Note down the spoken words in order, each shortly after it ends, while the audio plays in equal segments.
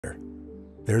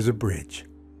There's a bridge.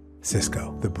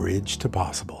 Cisco, the bridge to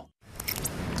possible.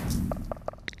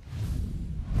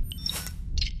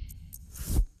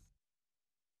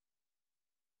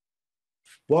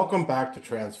 Welcome back to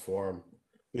Transform.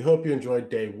 We hope you enjoyed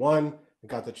day one and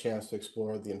got the chance to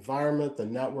explore the environment, the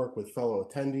network with fellow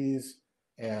attendees.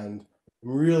 And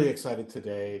I'm really excited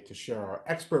today to share our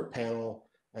expert panel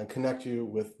and connect you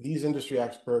with these industry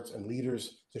experts and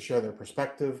leaders to share their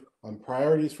perspective on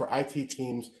priorities for IT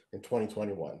teams in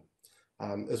 2021,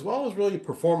 as well as really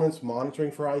performance monitoring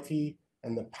for IT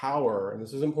and the power, and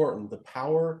this is important, the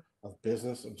power of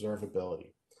business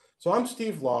observability. So I'm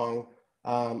Steve Long.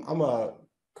 I'm a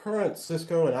current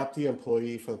Cisco and AppD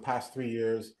employee for the past 3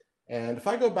 years. And if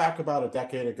I go back about a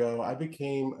decade ago, I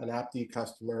became an AppD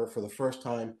customer for the first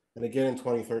time, and again in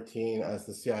 2013 as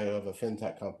the CIO of a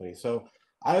fintech company. So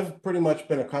I've pretty much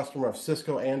been a customer of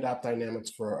Cisco and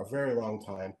AppDynamics for a very long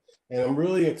time. And I'm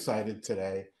really excited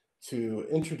today to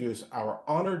introduce our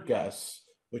honored guests,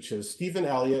 which is Stephen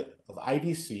Elliott of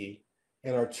IDC,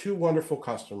 and our two wonderful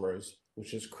customers,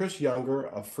 which is Chris Younger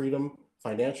of Freedom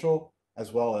Financial,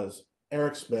 as well as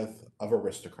Eric Smith of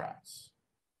Aristocrats.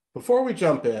 Before we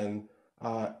jump in,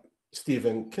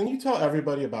 Stephen, can you tell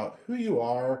everybody about who you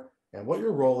are and what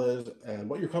your role is and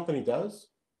what your company does?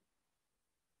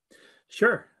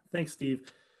 Sure. Thanks,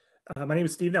 Steve. My name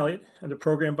is Stephen Elliott. I'm the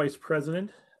Program Vice President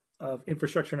of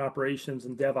Infrastructure and Operations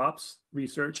and DevOps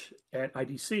Research at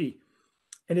IDC.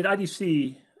 And at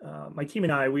IDC, my team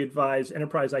and I, we advise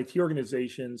enterprise IT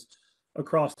organizations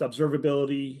across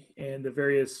observability and the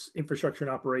various infrastructure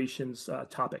and operations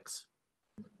topics.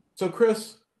 So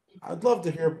Chris, I'd love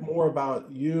to hear more about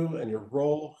you and your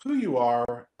role, who you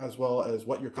are, as well as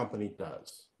what your company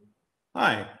does.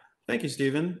 Hi, thank you,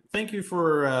 Stephen. Thank you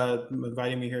for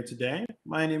inviting me here today.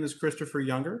 My name is Christopher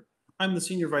Younger. I'm the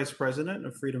Senior Vice President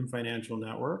of Freedom Financial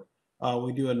Network.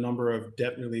 We do a number of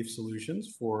debt relief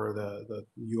solutions for the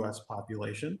US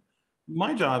population.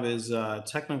 My job is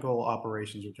technical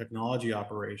operations or technology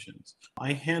operations.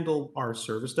 I handle our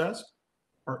service desk,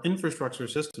 our infrastructure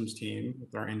systems team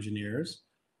with our engineers,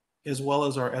 as well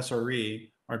as our SRE,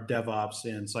 our DevOps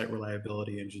and site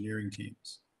reliability engineering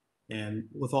teams. And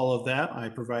with all of that, I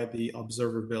provide the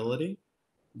observability,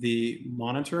 the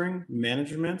monitoring,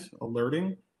 management,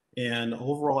 alerting, and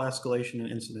overall escalation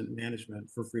and incident management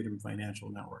for Freedom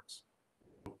Financial Networks.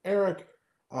 Eric,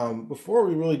 before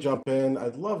we really jump in,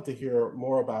 I'd love to hear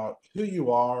more about who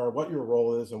you are, what your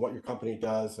role is, and what your company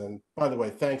does. And by the way,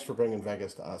 thanks for bringing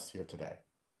Vegas to us here today.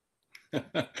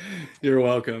 You're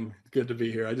welcome. Good to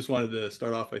be here. I just wanted to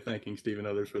start off by thanking Steve and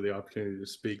others for the opportunity to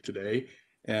speak today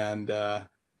and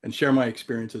share my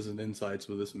experiences and insights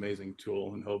with this amazing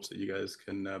tool in hopes that you guys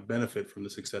can benefit from the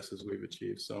successes we've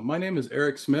achieved. So my name is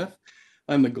Eric Smith.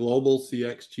 I'm the Global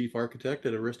CX Chief Architect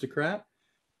at Aristocrat.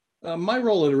 My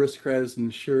role at Aristocrat is to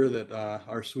ensure that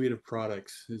our suite of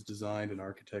products is designed and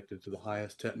architected to the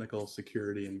highest technical,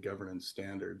 security, and governance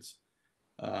standards.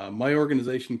 My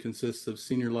organization consists of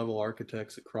senior level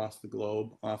architects across the globe,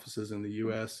 offices in the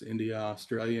US, India,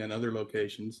 Australia, and other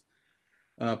locations.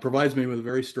 Provides me with a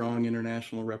very strong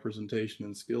international representation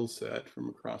and skill set from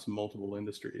across multiple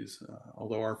industries.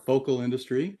 Although our focal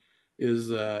industry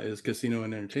is casino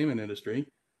and entertainment industry,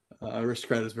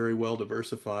 Aristocrat is very well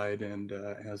diversified and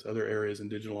has other areas in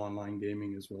digital online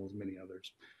gaming as well as many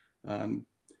others.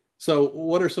 So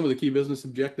what are some of the key business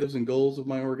objectives and goals of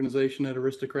my organization at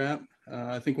Aristocrat?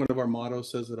 I think one of our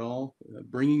mottos says it all,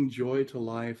 bringing joy to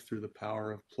life through the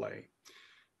power of play.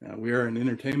 We are an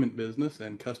entertainment business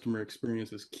and customer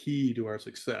experience is key to our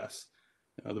success.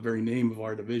 The very name of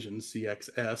our division,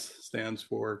 CXS, stands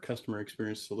for Customer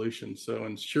Experience Solutions. So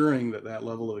ensuring that that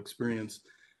level of experience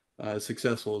is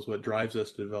successful is what drives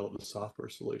us to develop the software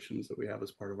solutions that we have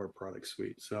as part of our product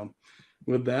suite. So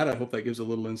with that, I hope that gives a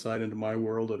little insight into my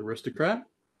world at Aristocrat.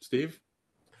 Steve?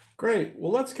 Great.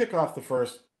 Well, let's kick off the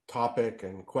first topic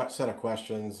and set of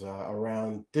questions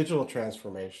around digital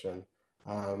transformation.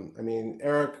 I mean,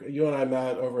 Eric, you and I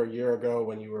met over a year ago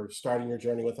when you were starting your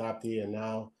journey with AppD, and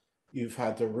now you've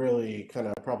had to really kind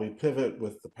of probably pivot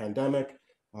with the pandemic.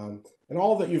 And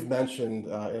all that you've mentioned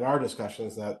in our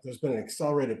discussions, that there's been an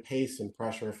accelerated pace and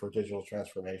pressure for digital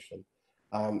transformation.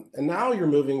 And now you're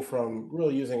moving from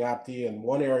really using AppD in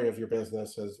one area of your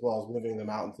business as well as moving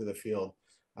them out into the field.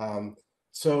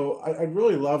 So I'd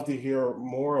really love to hear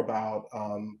more about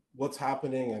what's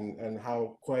happening and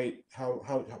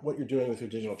what you're doing with your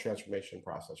digital transformation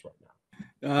process right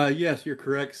now. Yes, you're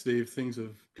correct, Steve. Things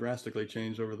have drastically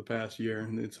changed over the past year,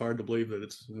 and it's hard to believe that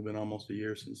it's been almost a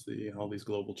year since all these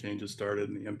global changes started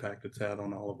and the impact it's had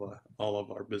on all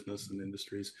of our business and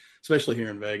industries, especially here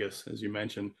in Vegas, as you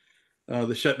mentioned.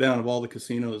 the shutdown of all the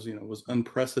casinos, was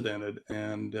unprecedented,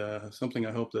 and something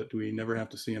I hope that we never have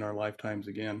to see in our lifetimes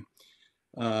again.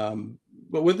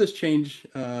 But with this change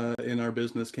in our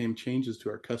business came changes to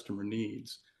our customer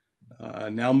needs.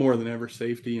 Now more than ever,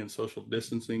 safety and social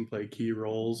distancing play key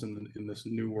roles in this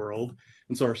new world.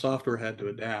 And so our software had to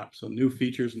adapt. So new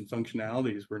features and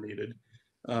functionalities were needed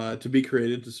to be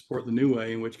created to support the new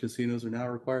way in which casinos are now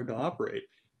required to operate.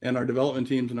 And our development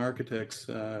teams and architects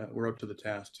were up to the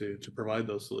task to provide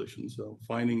those solutions. So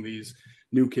finding these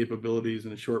new capabilities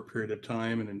in a short period of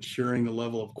time and ensuring the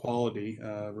level of quality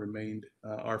remained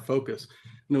our focus.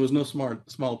 And it was no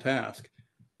small task.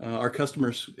 Our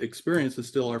customers' experience is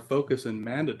still our focus and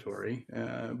mandatory,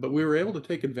 but we were able to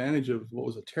take advantage of what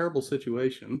was a terrible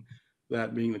situation,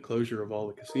 that being the closure of all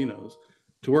the casinos,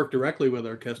 to work directly with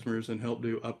our customers and help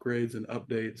do upgrades and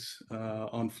updates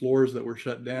on floors that were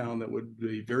shut down that would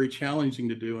be very challenging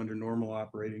to do under normal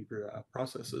operating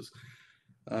processes.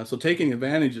 So taking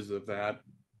advantages of that,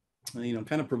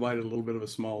 kind of provided a little bit of a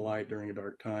small light during a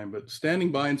dark time, but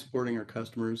standing by and supporting our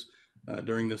customers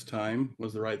during this time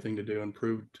was the right thing to do, and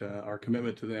proved our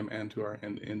commitment to them and to our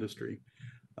industry.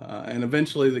 And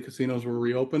eventually the casinos were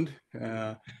reopened,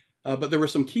 but there were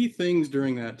some key things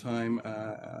during that time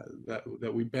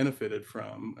that we benefited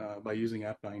from by using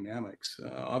AppDynamics.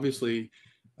 Obviously,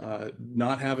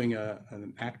 not having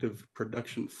an active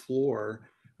production floor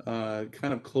kind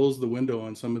of closed the window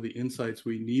on some of the insights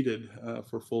we needed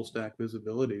for full stack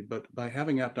visibility. But by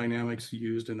having AppDynamics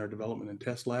used in our development and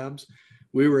test labs,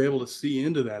 we were able to see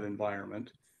into that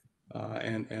environment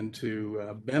and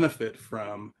to benefit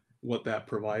from what that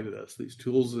provided us. These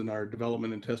tools in our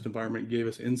development and test environment gave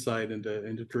us insight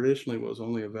into traditionally what was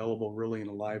only available really in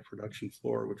a live production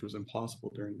floor, which was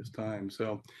impossible during this time.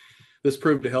 So this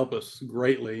proved to help us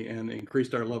greatly and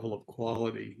increased our level of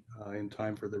quality in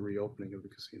time for the reopening of the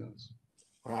casinos.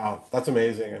 Wow, that's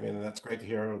amazing. I mean, that's great to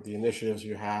hear the initiatives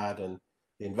you had and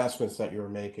the investments that you were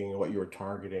making and what you were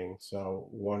targeting. So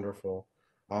wonderful.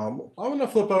 I'm going to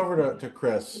flip over to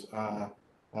Chris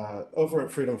over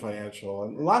at Freedom Financial.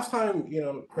 And last time,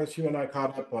 Chris, you and I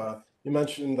caught up, you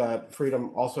mentioned that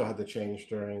Freedom also had to change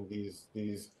during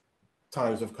these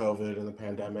times of COVID and the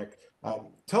pandemic.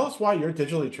 Tell us why you're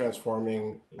digitally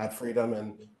transforming at Freedom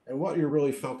and what you're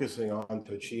really focusing on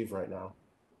to achieve right now.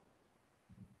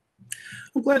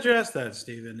 I'm glad you asked that,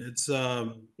 Stephen. It's,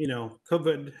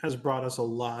 COVID has brought us a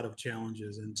lot of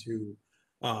challenges into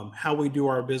how we do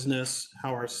our business,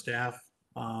 how our staff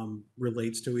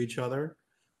relates to each other,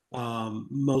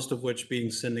 most of which being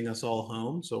sending us all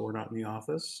home, so we're not in the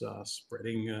office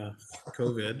spreading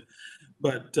COVID.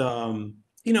 But,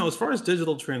 as far as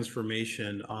digital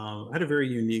transformation, I had a very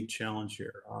unique challenge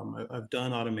here. I've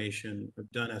done automation,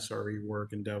 I've done SRE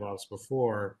work in DevOps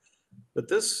before, but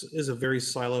this is a very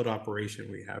siloed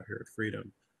operation we have here at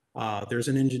Freedom. There's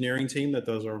an engineering team that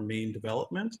does our main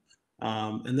development,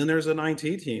 and then there's an IT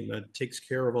team that takes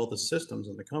care of all the systems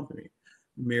in the company.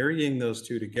 Marrying those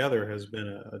two together has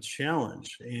been a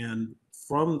challenge. And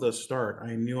from the start,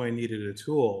 I knew I needed a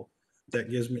tool that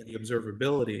gives me the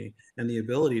observability and the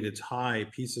ability to tie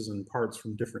pieces and parts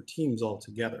from different teams all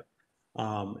together.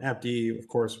 AppD, of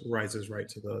course, rises right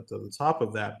to the top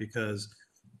of that because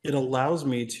it allows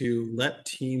me to let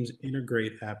teams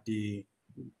integrate AppD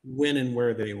when and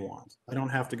where they want. I don't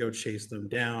have to go chase them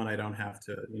down. I don't have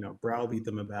to, browbeat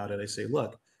them about it. I say,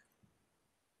 look,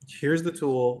 here's the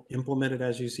tool, implement it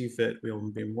as you see fit.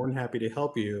 We'll be more than happy to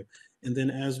help you. And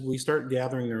then as we start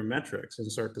gathering their metrics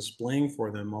and start displaying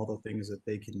for them all the things that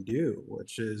they can do,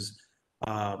 which is,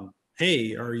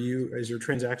 hey, is your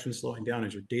transaction slowing down?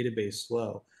 Is your database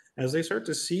slow? As they start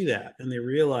to see that and they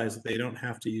realize that they don't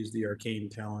have to use the arcane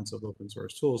talents of open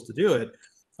source tools to do it,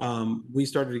 we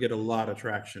started to get a lot of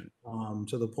traction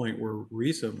to the point where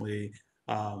recently,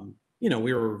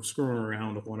 we were screwing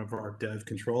around with one of our dev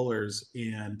controllers,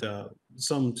 and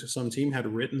some team had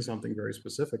written something very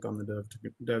specific on the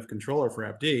dev controller for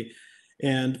AppD,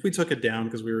 and we took it down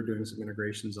because we were doing some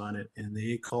integrations on it. And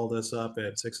they called us up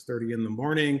at 6:30 in the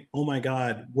morning. Oh my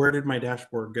God, where did my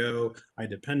dashboard go? I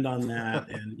depend on that.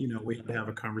 And we had to have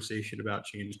a conversation about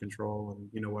change control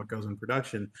and what goes in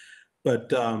production.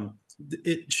 But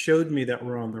it showed me that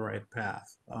we're on the right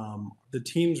path. The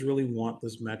teams really want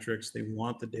those metrics. They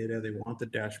want the data. They want the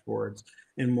dashboards.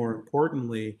 And more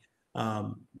importantly,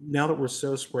 now that we're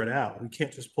so spread out, we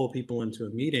can't just pull people into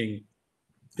a meeting.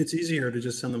 It's easier to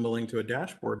just send them a link to a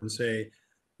dashboard and say,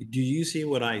 do you see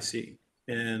what I see?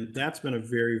 And that's been a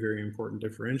very, very important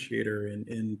differentiator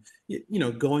in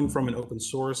going from an open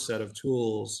source set of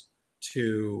tools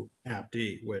to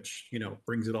AppD, which,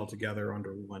 brings it all together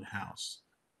under one house.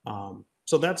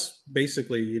 So that's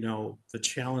basically, the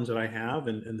challenge that I have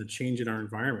and the change in our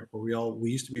environment where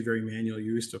we used to be very manual.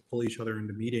 You used to pull each other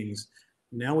into meetings.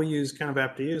 Now we use kind of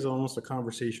AppD as almost a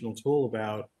conversational tool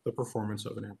about the performance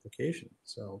of an application.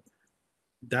 So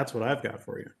that's what I've got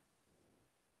for you.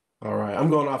 All right, I'm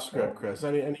going off script, Chris.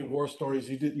 Any war stories?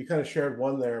 You kind of shared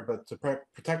one there, but to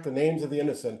protect the names of the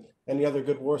innocent, any other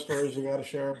good war stories you got to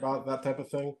share about that type of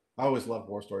thing? I always love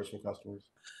war stories from customers.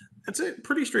 It's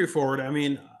pretty straightforward. I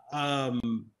mean,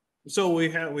 so we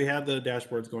had the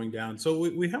dashboards going down. So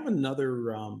we have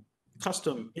another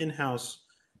custom in-house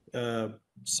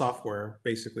software.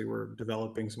 Basically, we're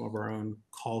developing some of our own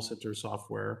call center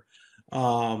software.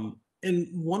 And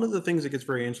one of the things that gets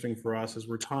very interesting for us is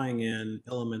we're tying in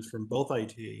elements from both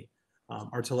IT,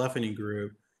 our telephony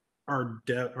group,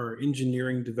 our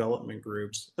engineering development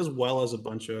groups, as well as a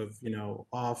bunch of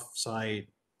off-site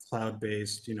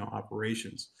cloud-based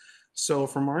operations. So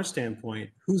from our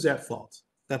standpoint, who's at fault?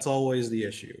 That's always the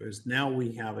issue. Is now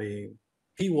we have a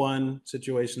P1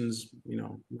 situations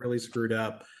really screwed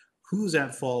up. Who's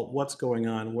at fault? What's going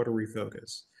on? What do we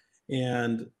focus?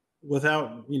 And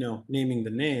without naming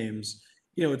the names,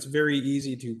 it's very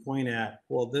easy to point at,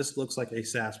 well, this looks like a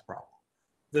SaaS problem.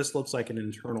 This looks like an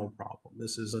internal problem.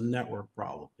 This is a network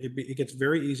problem. It gets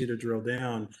very easy to drill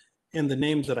down. And the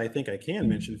names that I think I can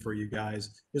mention for you guys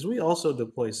is we also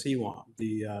deploy CWAM,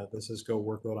 the Cisco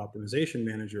Workload Optimization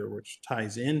Manager, which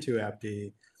ties into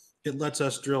AppD. It lets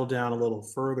us drill down a little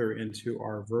further into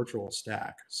our virtual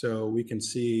stack. So we can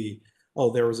see,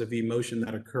 oh, there was a vMotion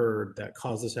that occurred that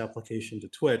caused this application to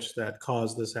twitch, that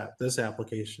caused this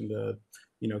application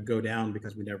to go down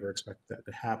because we never expected that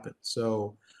to happen.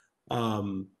 So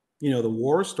the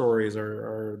war stories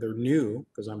they're new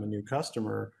because I'm a new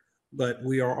customer, but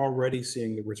we are already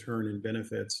seeing the return in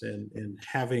benefits in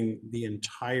having the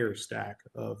entire stack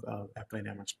of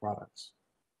AppDynamics products.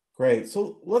 Great.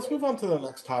 So let's move on to the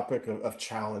next topic of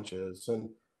challenges. And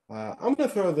I'm going to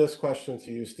throw this question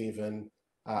to you, Stephen,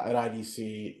 at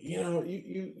IDC.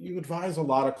 You advise a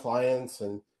lot of clients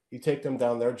and you take them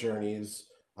down their journeys.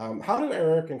 How do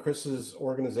Eric and Chris's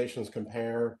organizations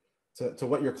compare to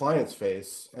what your clients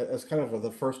face as kind of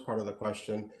the first part of the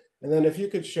question? And then if you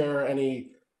could share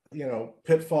any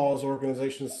pitfalls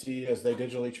organizations see as they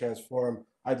digitally transform,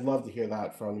 I'd love to hear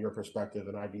that from your perspective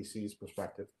and IDC's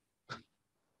perspective.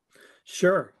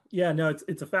 Sure. Yeah, no,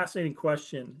 it's a fascinating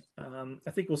question.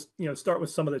 I think we'll start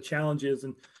with some of the challenges,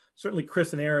 and certainly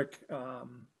Chris and Eric,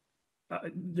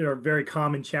 there are very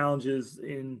common challenges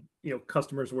in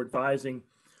customers we're advising.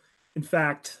 In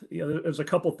fact, there's a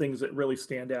couple things that really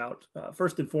stand out.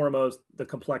 First and foremost, the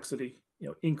complexity,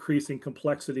 increasing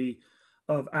complexity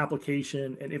of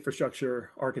application and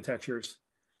infrastructure architectures.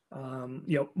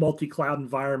 Multi-cloud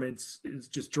environments is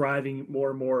just driving more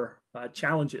and more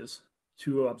challenges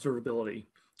to observability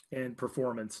and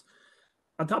performance.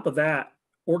 On top of that,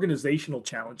 organizational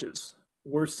challenges.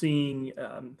 We're seeing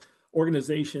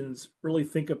organizations really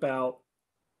think about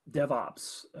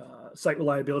DevOps, site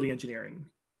reliability engineering,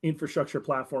 infrastructure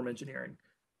platform engineering,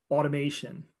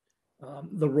 automation,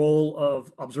 the role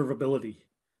of observability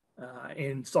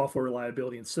and software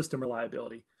reliability and system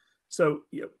reliability. So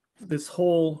this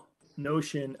whole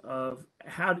notion of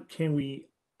how can we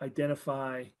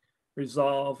identify,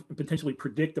 resolve, and potentially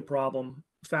predict the problem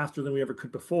faster than we ever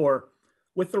could before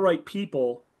with the right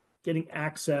people getting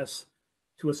access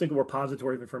to a single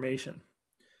repository of information.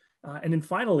 And then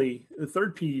finally, the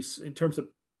third piece in terms of,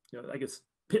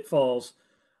 pitfalls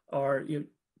are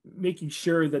making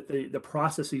sure that the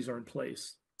processes are in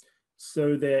place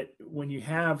so that when you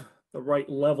have the right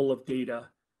level of data,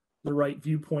 the right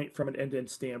viewpoint from an end-to-end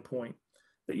standpoint,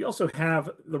 that you also have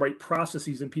the right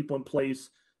processes and people in place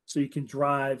so you can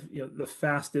drive the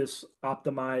fastest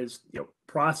optimized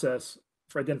process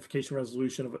for identification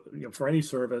resolution of for any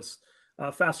service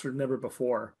faster than ever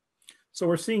before. So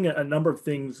we're seeing a number of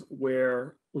things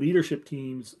where leadership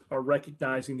teams are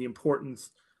recognizing the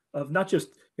importance of not just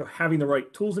having the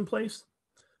right tools in place,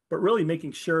 but really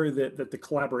making sure that the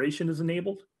collaboration is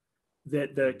enabled,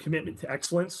 that the commitment to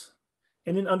excellence,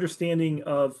 and an understanding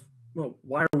of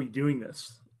why are we doing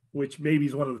this, which maybe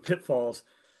is one of the pitfalls.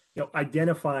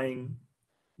 Identifying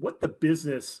what the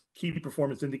business key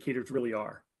performance indicators really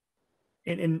are,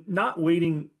 and not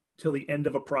waiting till the end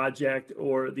of a project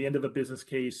or the end of a business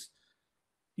case.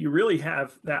 You really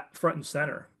have that front and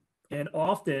center. And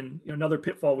often, another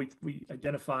pitfall we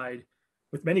identified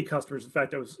with many customers. In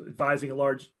fact, I was advising a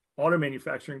large auto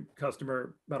manufacturing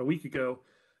customer about a week ago.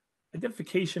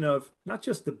 Identification of not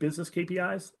just the business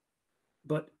KPIs,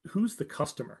 but who's the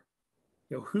customer.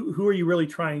 Who are you really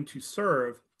trying to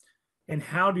serve? And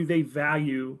how do they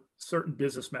value certain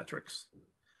business metrics?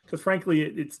 because frankly,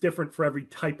 it's different for every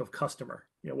type of customer,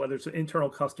 whether it's an internal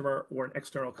customer or an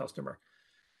external customer,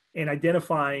 and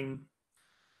identifying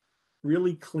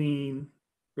really clean,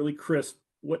 really crisp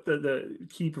what the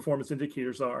key performance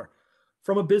indicators are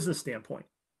from a business standpoint.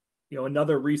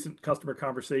 Another recent customer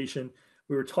conversation,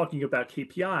 we were talking about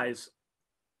KPIs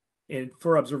and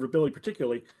for observability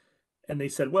particularly, and they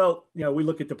said, well, we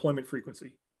look at deployment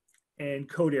frequency and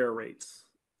code error rates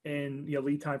and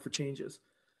lead time for changes.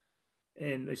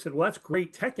 And they said, well, that's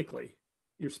great technically,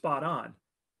 you're spot on,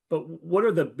 but what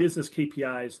are the business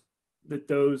KPIs that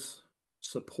those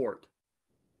support?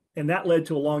 And that led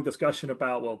to a long discussion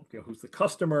about, well, who's the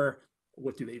customer?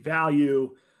 What do they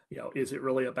value? Is it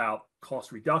really about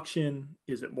cost reduction?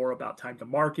 Is it more about time to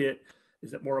market?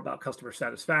 Is it more about customer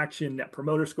satisfaction, net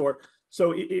promoter score?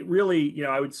 So it really,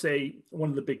 I would say one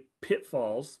of the big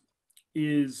pitfalls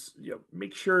is,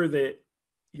 make sure that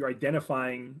you're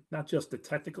identifying not just the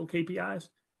technical KPIs,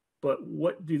 but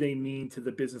what do they mean to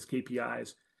the business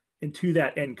KPIs and to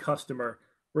that end customer,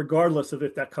 regardless of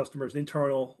if that customer is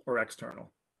internal or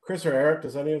external. Chris or Eric,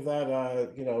 does any of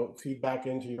that, feed back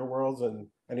into your worlds, and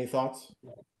any thoughts?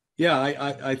 Yeah,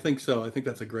 I think so. I think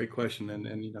that's a great question. And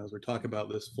as we're talking about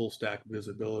this full stack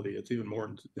visibility, it's even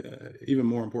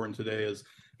more important today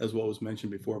as what was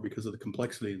mentioned before, because of the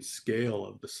complexity and scale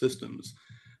of the systems.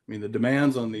 I mean, the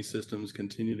demands on these systems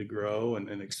continue to grow and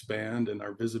expand, and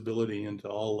our visibility into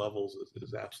all levels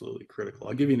is absolutely critical.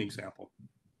 I'll give you an example.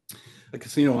 A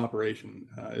casino operation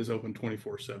is open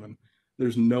 24/7.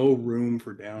 There's no room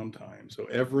for downtime. So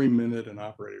every minute an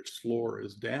operator's floor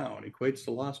is down equates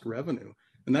to lost revenue.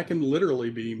 And that can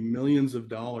literally be millions of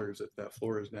dollars if that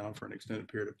floor is down for an extended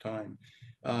period of time.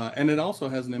 And it also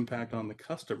has an impact on the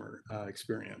customer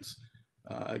experience.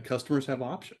 Customers have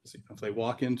options. If they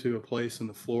walk into a place and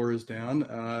the floor is down,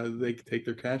 they take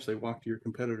their cash, they walk to your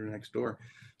competitor next door.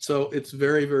 So it's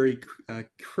very, very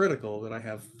critical that I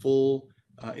have full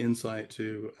insight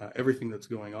to everything that's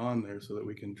going on there, so that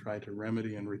we can try to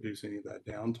remedy and reduce any of that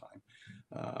downtime.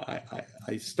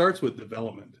 I starts with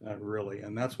development, really,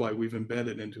 and that's why we've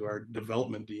embedded into our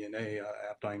development DNA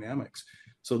AppDynamics,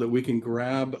 so that we can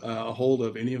grab a hold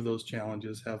of any of those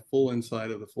challenges, have full insight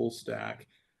of the full stack,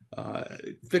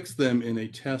 fix them in a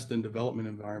test and development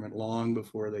environment long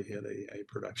before they hit a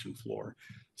production floor.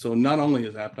 So not only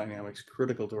is AppDynamics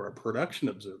critical to our production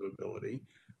observability,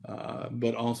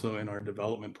 but also in our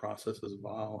development process as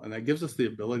well. And that gives us the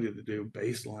ability to do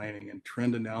baselining and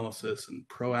trend analysis and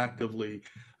proactively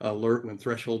alert when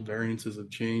threshold variances have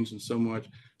changed, and so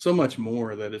much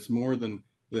more, that it's more than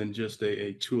just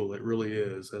a tool. It really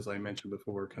is, as I mentioned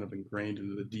before, kind of ingrained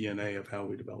into the DNA of how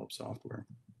we develop software.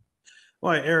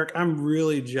 Well, Eric, I'm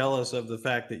really jealous of the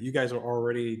fact that you guys are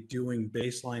already doing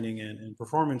baselining and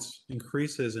performance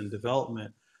increases in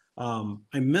development.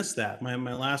 I missed that. My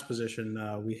last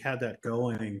position, we had that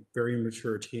going, very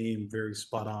mature team, very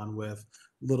spot on with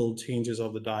little changes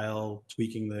of the dial,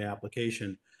 tweaking the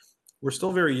application. We're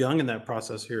still very young in that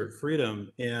process here at Freedom.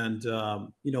 And,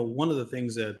 one of the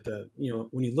things that,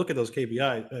 when you look at those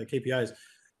KPIs,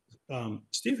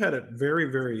 Steve had it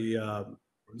very, very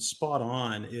spot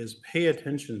on, is pay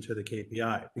attention to the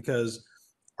KPI, because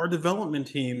our development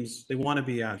teams, they want to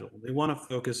be agile. They want to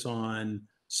focus on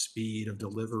speed of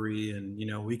delivery, and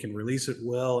we can release it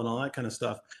well and all that kind of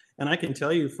stuff. And I can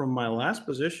tell you from my last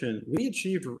position, we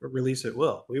achieved release at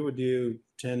will. We would do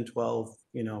 10, 12,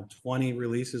 20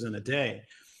 releases in a day.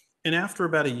 And after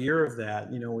about a year of that,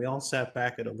 we all sat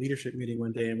back at a leadership meeting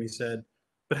one day and we said,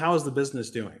 but how is the business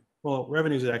doing? Well,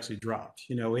 revenues had actually dropped.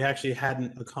 We actually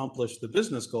hadn't accomplished the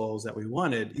business goals that we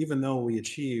wanted, even though we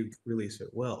achieved release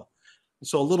at will.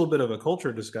 So a little bit of a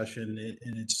culture discussion,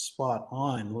 and it's spot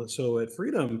on. So at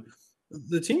Freedom,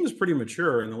 the team is pretty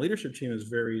mature, and the leadership team is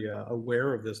very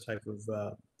aware of this type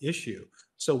of issue.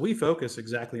 So we focus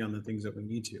exactly on the things that we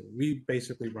need to. We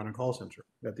basically run a call center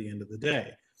at the end of the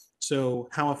day. So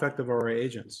how effective are our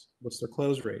agents? What's their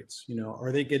close rates?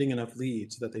 Are they getting enough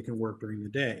leads that they can work during the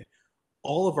day?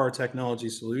 All of our technology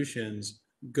solutions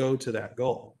go to that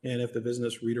goal. And if the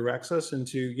business redirects us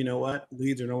into,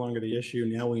 leads are no longer the issue,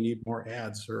 now we need more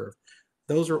ads served.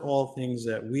 Those are all things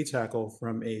that we tackle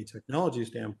from a technology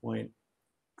standpoint.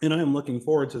 And I'm looking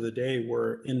forward to the day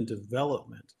where in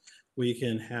development, we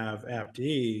can have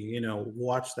AppD,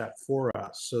 watch that for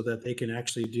us so that they can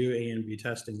actually do A and B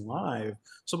testing live.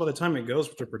 So by the time it goes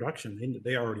to production,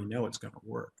 they already know it's going to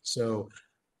work. So,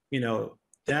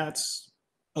 that's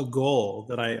a goal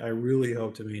that I really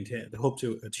hope to maintain, hope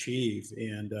to achieve.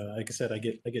 And like I said, I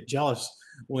get jealous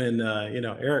when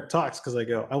Eric talks, because I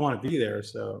go, I want to be there.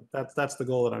 So that's the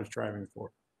goal that I'm striving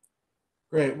for.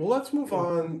 Great. Well, let's move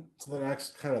on to the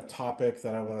next kind of topic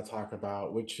that I want to talk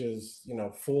about, which is,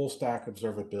 full stack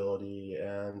observability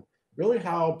and really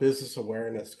how business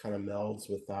awareness kind of melds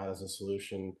with that as a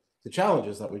solution to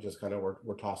challenges that we just kind of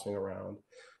were tossing around.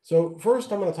 So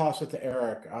first, I'm going to toss it to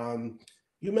Eric.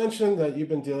 You mentioned that you've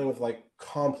been dealing with like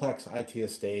complex IT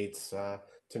estates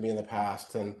to me in the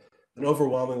past and an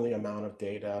overwhelmingly amount of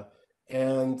data.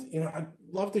 And, I'd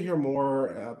love to hear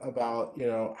more about,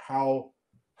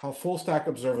 how full stack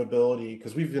observability,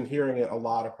 because we've been hearing it a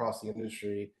lot across the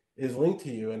industry, is linked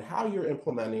to you and how you're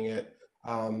implementing it,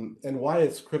 and why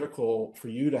it's critical for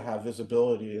you to have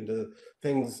visibility into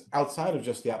things outside of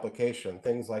just the application,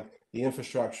 things like the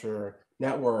infrastructure,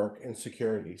 network, and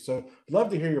security. So I'd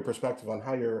love to hear your perspective on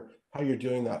how you're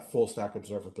doing that full stack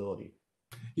observability.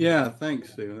 Yeah,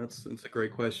 thanks, Stephen. That's a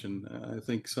great question. I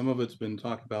think some of it's been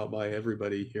talked about by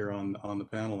everybody here on the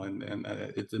panel, and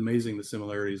it's amazing the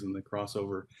similarities and the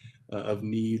crossover of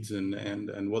needs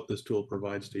and what this tool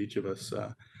provides to each of us.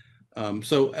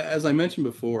 So as I mentioned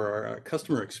before, our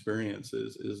customer experience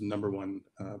is number one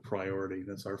priority.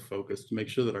 That's our focus, to make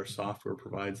sure that our software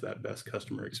provides that best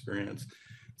customer experience.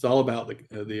 It's all about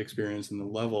the experience and the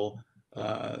level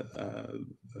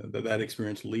that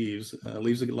experience leaves a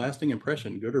lasting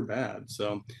impression, good or bad.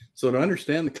 So to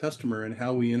understand the customer and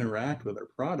how we interact with our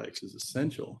products is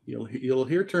essential. You'll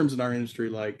hear terms in our industry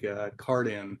like card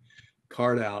in,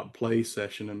 card out, play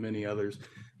session, and many others.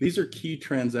 These are key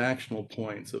transactional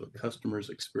points of a customer's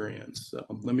experience. So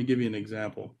let me give you an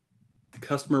example. The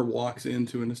customer walks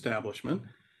into an establishment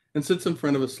and sits in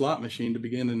front of a slot machine to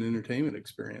begin an entertainment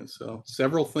experience. So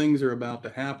several things are about to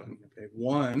happen. Okay,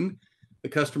 one, the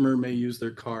customer may use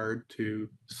their card to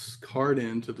card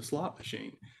into the slot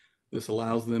machine. This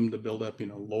allows them to build up,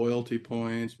 loyalty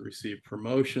points, receive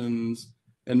promotions,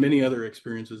 and many other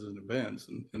experiences and events.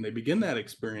 And they begin that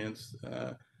experience.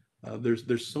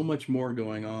 There's so much more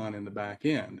going on in the back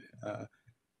end.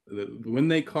 When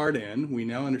they card in, we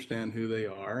now understand who they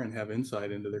are and have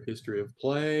insight into their history of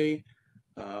play.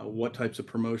 What types of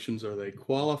promotions are they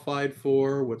qualified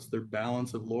for? What's their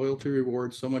balance of loyalty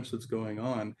rewards? So much that's going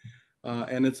on.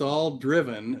 And it's all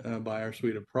driven by our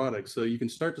suite of products. So you can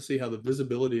start to see how the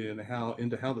visibility into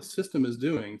how the system is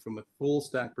doing from a full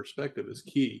stack perspective is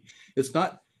key. It's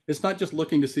not just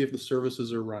looking to see if the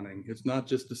services are running. It's not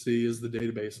just to see, is the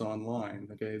database online.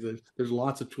 Okay, there's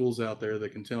lots of tools out there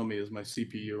that can tell me, is my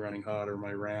CPU running hot or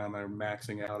my RAM are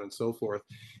maxing out and so forth.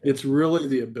 It's really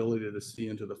the ability to see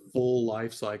into the full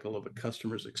life cycle of a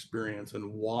customer's experience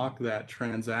and walk that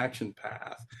transaction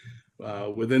path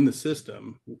within the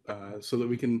system, so that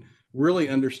we can really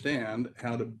understand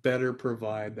how to better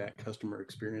provide that customer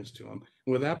experience to them.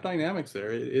 And with AppDynamics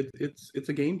there, it's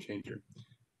a game changer.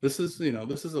 This is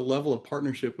a level of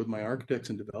partnership with my architects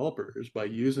and developers by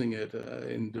using it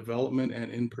in development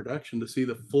and in production to see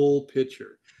the full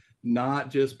picture, not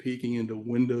just peeking into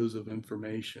windows of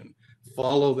information.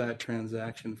 Follow that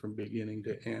transaction from beginning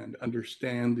to end,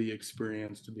 understand the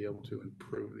experience to be able to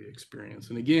improve the experience.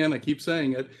 And again, I keep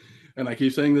saying it, and I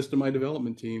keep saying this to my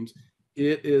development teams,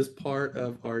 it is part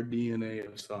of our DNA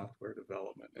of software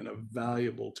development and a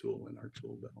valuable tool in our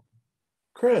tool belt.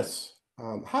 Chris,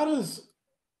 how does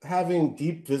having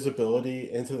deep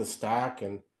visibility into the stack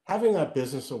and having that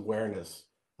business awareness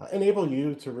enable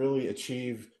you to really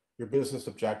achieve your business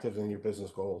objectives and your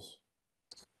business goals?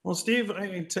 Well, Steve,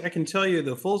 I can tell you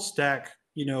the full stack,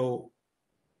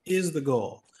 is the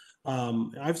goal.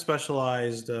 I've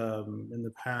specialized in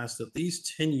the past at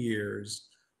least 10 years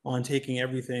on taking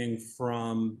everything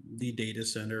from the data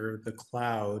center, the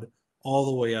cloud, all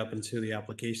the way up into the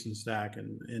application stack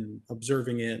and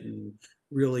observing it and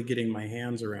really getting my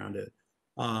hands around it.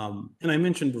 And I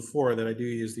mentioned before that I do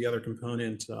use the other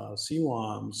component,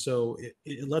 CWAM. So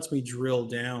it lets me drill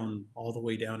down all the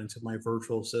way down into my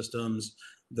virtual systems,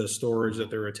 the storage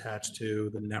that they're attached to,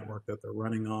 the network that they're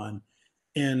running on.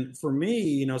 And for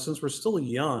me, since we're still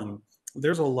young,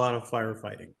 there's a lot of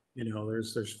firefighting.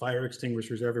 There's fire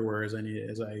extinguishers everywhere, as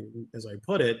I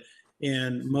put it,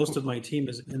 and most of my team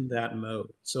is in that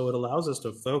mode. So it allows us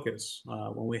to focus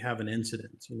when we have an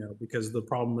incident, because the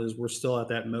problem is we're still at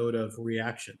that mode of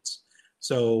reactions.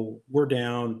 So we're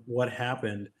down. What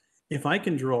happened? If I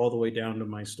can drill all the way down to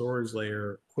my storage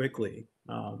layer quickly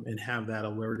and have that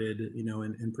alerted,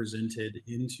 and presented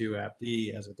into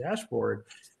AppD as a dashboard,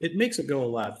 it makes it go a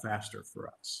lot faster for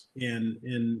us. And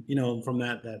from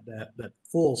that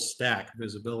full stack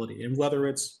visibility, and whether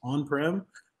it's on-prem,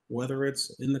 whether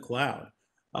it's in the cloud,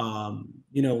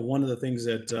 one of the things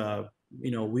that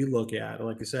we look at,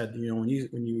 like I said, when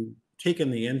you take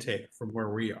in the intake from where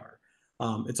we are,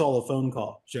 it's all a phone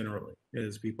call generally,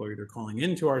 as people are either calling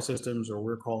into our systems or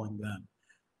we're calling them.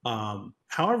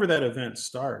 However that event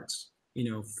starts,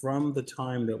 from the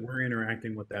time that we're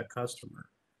interacting with that customer,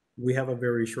 we have a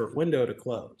very short window to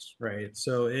close, right?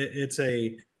 So it's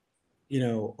a,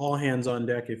 all hands on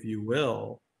deck, if you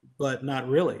will, but not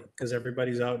really, because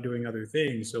everybody's out doing other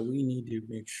things. So we need to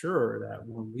make sure that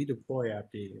when we deploy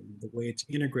AppD and the way it's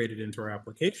integrated into our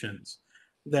applications,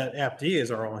 that AppD is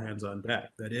our all hands on deck,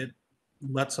 that it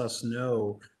lets us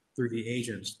know through the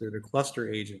agents, through the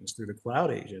cluster agents, through the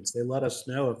cloud agents. They let us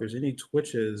know if there's any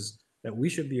twitches that we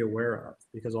should be aware of,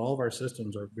 because all of our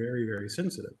systems are very, very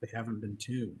sensitive. They haven't been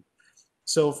tuned.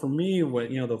 So for me,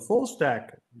 the full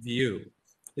stack view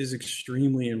is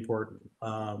extremely important,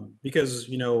 because,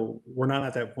 we're not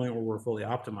at that point where we're fully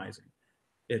optimizing.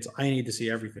 It's, I need to see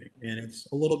everything. And it's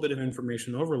a little bit of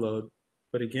information overload.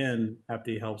 But again,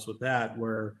 AppD helps with that,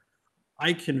 where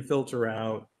I can filter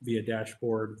out via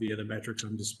dashboard, via the metrics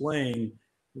I'm displaying,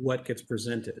 what gets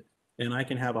presented. And I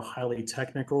can have a highly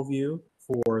technical view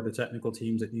for the technical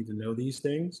teams that need to know these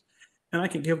things. And I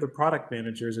can give the product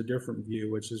managers a different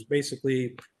view, which is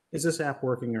basically, is this app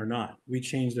working or not? We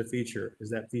changed a feature. Is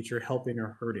that feature helping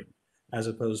or hurting? As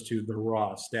opposed to the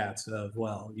raw stats of,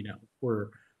 well, we're,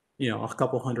 a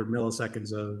couple hundred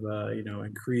milliseconds of,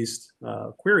 increased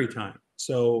query time.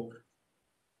 So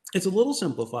it's a little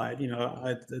simplified,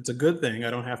 it's a good thing. I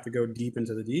don't have to go deep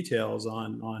into the details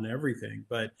on everything,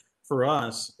 but for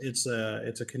us, it's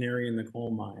a canary in the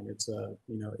coal mine. It's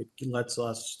it lets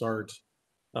us start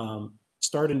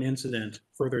an incident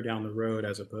further down the road,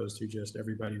 as opposed to just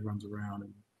everybody runs around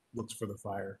and looks for the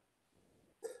fire.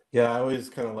 Yeah, I always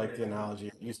kind of like the analogy.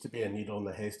 It used to be a needle in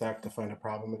the haystack to find a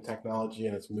problem in technology,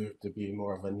 and it's moved to be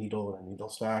more of a needle in a needle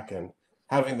stack. And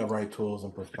having the right tools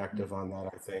and perspective on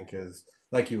that, I think, is,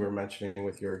 like you were mentioning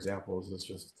with your examples,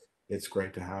 it's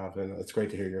great to have, and it's great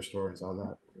to hear your stories on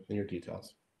that and your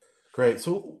details. Great.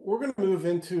 So we're going to move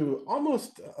into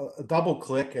almost a double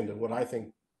click into what I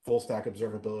think full stack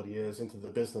observability is, into the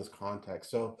business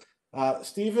context. So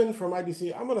Stephen from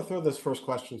IDC, I'm going to throw this first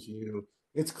question to you.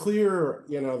 It's clear,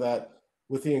 that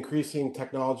with the increasing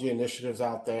technology initiatives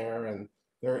out there, and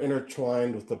they're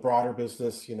intertwined with the broader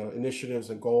business, initiatives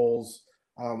and goals.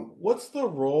 What's the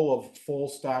role of full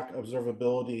stack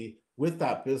observability with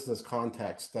that business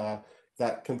context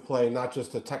that can play not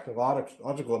just a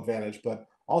technological advantage, but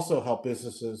also help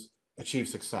businesses achieve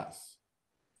success?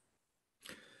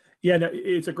 Yeah, no,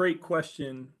 it's a great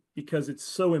question, because it's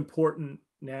so important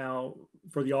now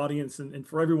for the audience and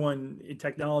for everyone in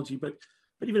technology, but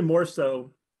even more so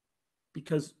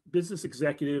because business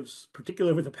executives,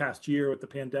 particularly over the past year with the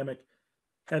pandemic,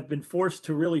 have been forced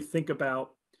to really think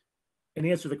about and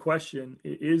answer the question,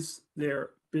 is their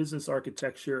business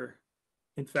architecture,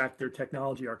 in fact, their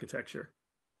technology architecture?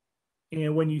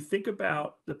 And when you think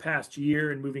about the past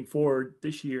year and moving forward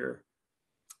this year,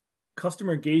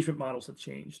 customer engagement models have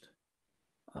changed.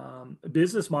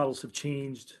 Business models have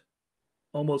changed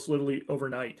almost literally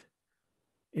overnight.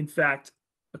 In fact,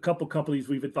 a couple companies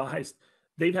we've advised,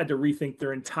 they've had to rethink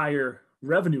their entire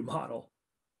revenue model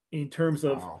in terms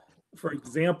of, for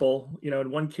example, in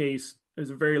one case, there's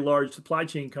a very large supply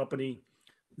chain company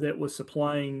that was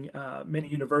supplying many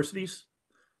universities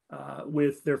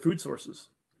with their food sources.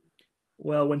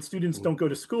 Well, when students don't go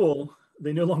to school,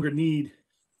 they no longer need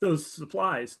those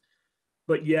supplies.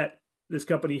 But yet this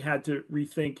company had to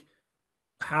rethink,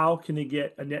 how can they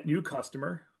get a net new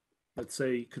customer, let's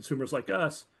say consumers like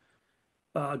us,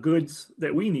 goods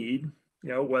that we need,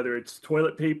 whether it's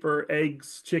toilet paper,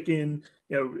 eggs, chicken,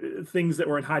 things that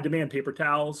were in high demand, paper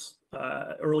towels,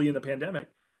 early in the pandemic.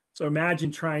 So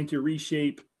imagine trying to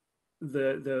reshape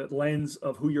the lens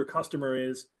of who your customer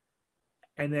is,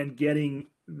 and then getting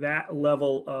that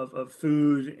level of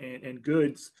food and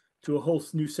goods to a whole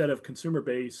new set of consumer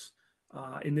base,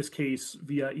 in this case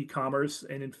via e-commerce,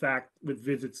 and in fact with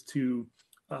visits to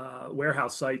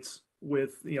warehouse sites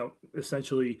with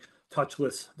essentially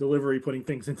touchless delivery, putting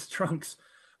things into trunks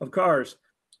of cars.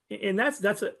 And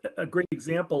that's a great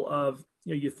example of,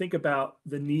 you think about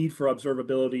the need for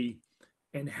observability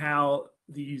and how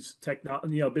these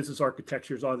business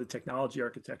architectures are the technology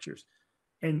architectures.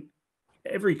 And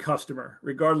every customer,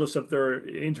 regardless of their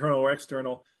internal or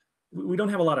external, we don't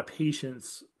have a lot of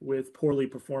patience with poorly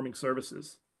performing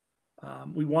services.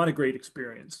 We want a great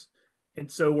experience. And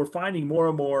so we're finding more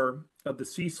and more of the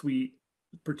C-suite,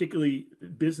 particularly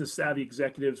business savvy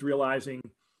executives, realizing,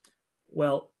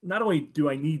 well, not only do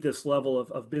I need this level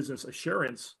of business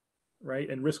assurance, right,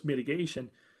 and risk mitigation,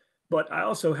 but I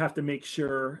also have to make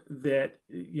sure that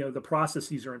the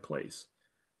processes are in place,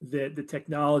 that the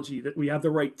technology, that we have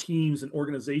the right teams and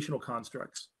organizational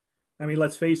constructs. I mean,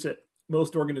 let's face it,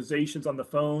 most organizations on the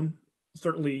phone,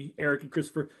 certainly Eric and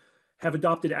Christopher, have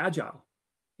adopted Agile,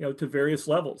 to various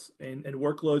levels, and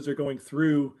workloads are going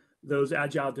through those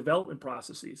Agile development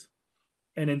processes.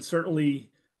 And then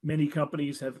certainly many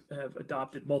companies have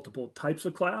adopted multiple types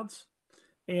of clouds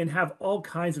and have all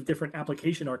kinds of different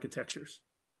application architectures,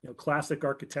 classic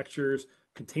architectures,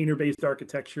 container-based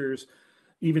architectures,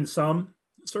 even some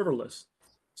serverless.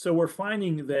 So we're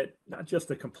finding that not just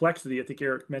the complexity, I think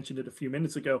Eric mentioned it a few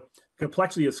minutes ago,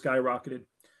 complexity has skyrocketed,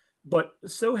 but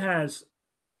so has,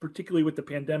 particularly with the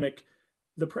pandemic,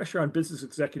 the pressure on business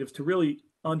executives to really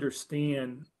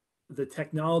understand the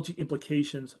technology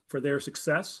implications for their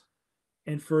success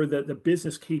and for the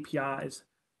business KPIs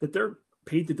that they're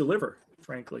paid to deliver,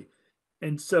 frankly.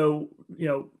 And so,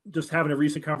 just having a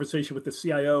recent conversation with the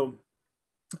CIO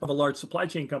of a large supply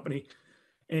chain company,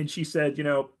 and she said,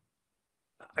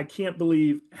 I can't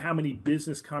believe how many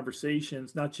business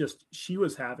conversations, not just she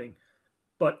was having,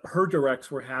 but her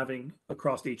directs were having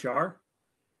across HR,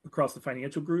 across the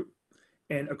financial group,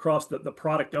 and across the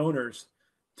product owners,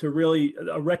 to really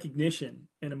a recognition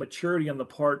and a maturity on the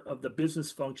part of the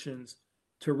business functions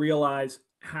to realize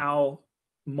how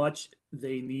much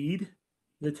they need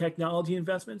the technology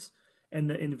investments and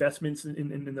the investments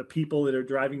in the people that are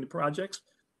driving the projects,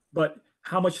 but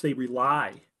how much they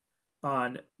rely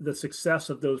on the success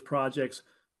of those projects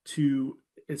to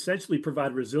essentially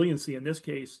provide resiliency, in this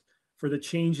case, for the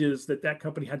changes that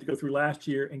company had to go through last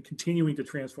year and continuing to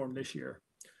transform this year.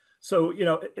 So,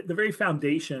 the very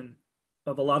foundation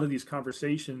of a lot of these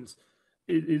conversations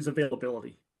is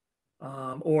availability,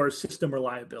 or system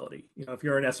reliability. If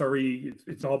you're an SRE,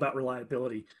 it's all about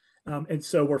reliability. And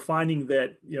so we're finding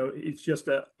that, it's just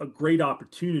a great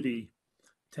opportunity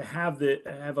to have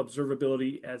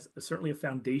observability as certainly a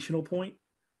foundational point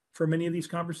for many of these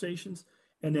conversations,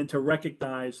 and then to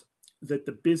recognize that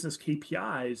the business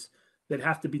KPIs that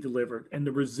have to be delivered and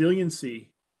the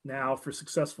resiliency now for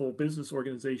successful business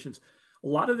organizations, a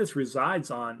lot of this resides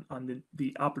on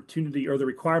the opportunity, or the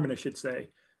requirement, I should say,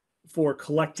 for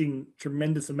collecting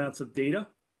tremendous amounts of data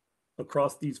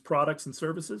across these products and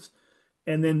services,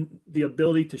 and then the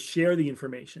ability to share the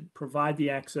information, provide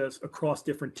the access across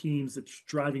different teams that's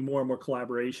driving more and more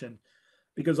collaboration.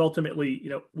 Because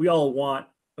ultimately, we all want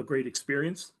a great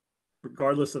experience,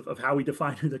 regardless of how we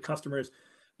define who the customer is.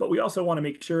 But we also want to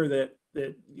make sure that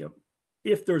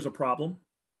if there's a problem,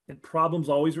 and problems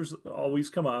always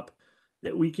come up,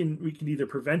 that we can either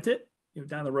prevent it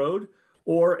down the road,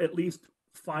 or at least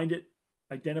find it,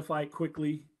 identify it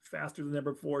quickly, faster than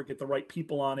ever before, get the right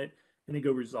people on it, and then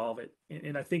go resolve it.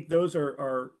 And I think those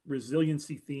are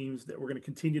resiliency themes that we're going to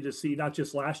continue to see, not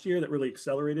just last year that really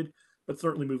accelerated, but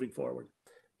certainly moving forward.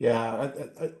 Yeah,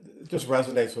 it just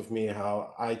resonates with me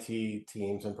how IT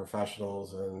teams and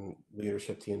professionals and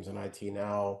leadership teams in IT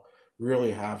now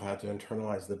really have had to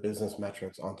internalize the business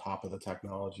metrics on top of the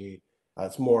technology.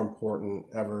 It's more important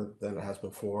ever than it has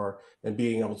before, and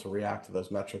being able to react to those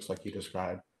metrics like you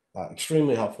described,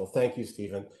 extremely helpful. Thank you,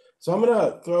 Stephen. So I'm going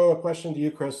to throw a question to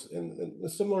you, Chris, in a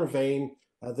similar vein,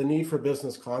 the need for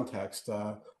business context.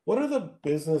 What are the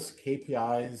business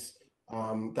KPIs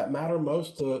that matter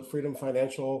most to Freedom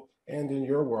Financial and in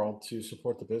your world to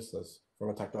support the business from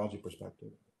a technology perspective?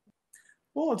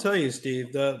 Well, I'll tell you,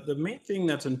 Steve, the main thing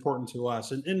that's important to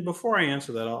us, and before I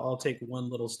answer that, I'll take one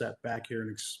little step back here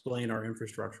and explain our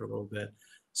infrastructure a little bit.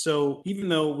 So even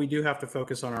though we do have to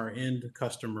focus on our end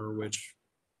customer, which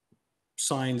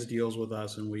signs deals with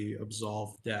us and we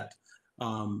absolve debt,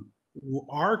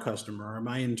 our customer,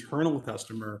 my internal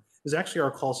customer, is actually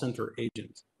our call center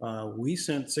agent. We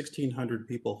sent 1,600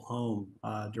 people home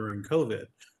during COVID.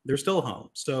 They're still home.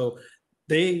 So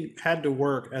they had to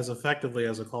work as effectively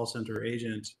as a call center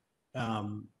agent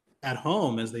at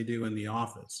home as they do in the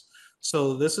office.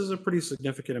 So this is a pretty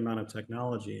significant amount of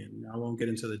technology, and I won't get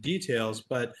into the details,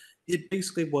 but it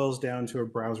basically boils down to a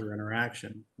browser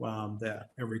interaction that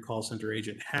every call center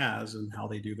agent has and how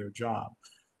they do their job.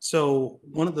 So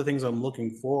one of the things I'm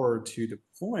looking forward to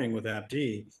deploying with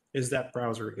AppD is that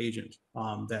browser agent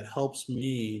that helps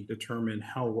me determine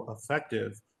how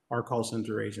effective our call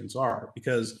center agents are,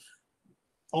 because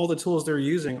all the tools they're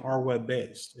using are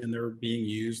web-based and they're being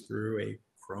used through a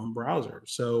Chrome browser.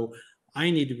 So I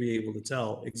need to be able to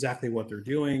tell exactly what they're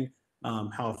doing,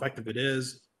 how effective it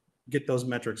is, get those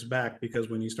metrics back, because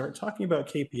when you start talking about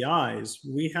KPIs,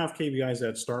 we have KPIs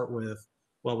that start with,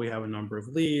 well, we have a number of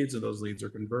leads and those leads are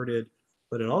converted,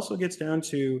 but it also gets down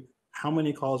to how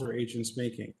many calls are agents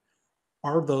making.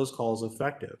 Are those calls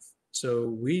effective? So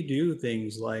we do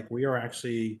things like we are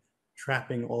actually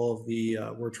trapping all of the,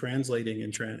 we're translating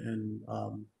and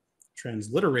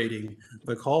transliterating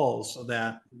the calls so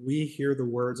that we hear the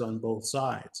words on both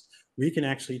sides. we can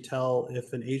actually tell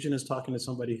if an agent is talking to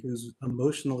somebody who's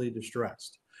emotionally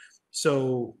distressed.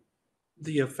 So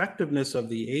the effectiveness of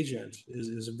the agent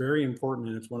is very important,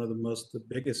 and it's one of the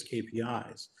biggest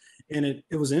KPIs. And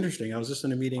it was interesting. I was just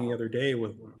in a meeting the other day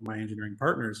with one of my engineering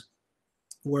partners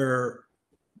where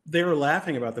they were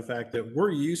laughing about the fact that we're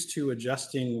used to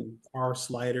adjusting our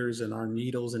sliders and our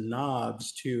needles and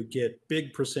knobs to get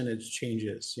big percentage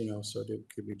changes. So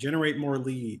could we generate more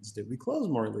leads? Did we close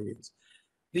more leads?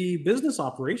 The business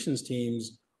operations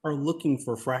teams are looking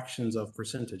for fractions of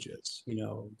percentages.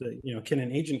 Can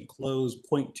an agent close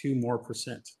 0.2 more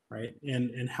percent, right?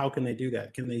 And how can they do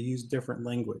that? Can they use different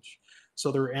language?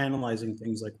 So they're analyzing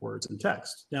things like words and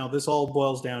text. Now, this all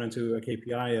boils down into a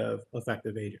KPI of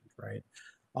effective agent, right?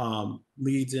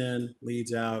 Leads in,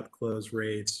 leads out, close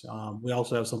rates. We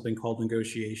also have something called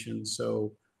negotiations.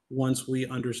 So once we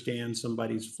understand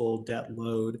somebody's full debt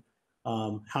load,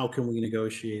 how can we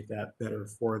negotiate that better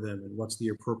for them, and what's the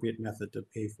appropriate method to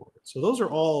pay for it? So those are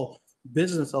all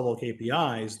business level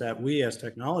KPIs that we as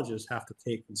technologists have to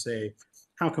take and say,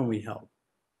 how can we help?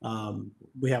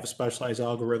 We have a specialized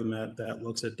algorithm that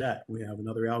looks at debt. We have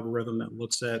another algorithm that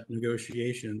looks at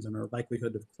negotiations and our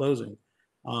likelihood of closing.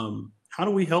 How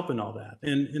do we help in all that?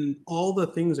 And all the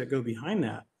things that go behind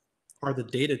that are the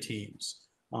data teams,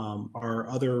 our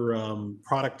other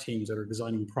product teams that are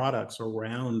designing products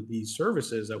around these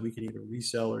services that we can either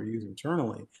resell or use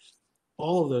internally.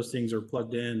 All of those things are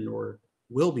plugged in or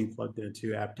will be plugged into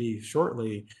AppD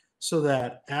shortly, so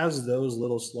that as those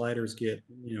little sliders get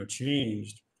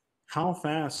changed, how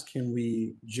fast can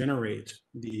we generate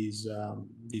these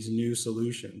new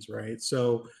solutions, right?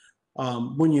 So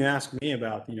when you ask me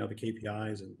about the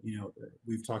KPIs, and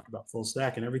we've talked about full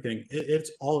stack and everything,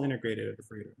 it's all integrated at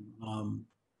Freedom.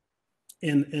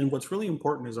 And what's really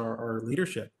important is our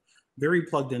leadership, very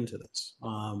plugged into this,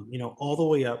 all the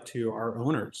way up to our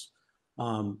owners.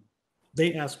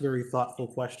 They ask very thoughtful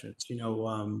questions.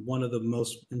 One of the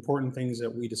most important things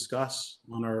that we discuss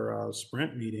on our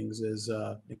sprint meetings is,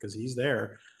 because he's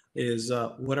there, is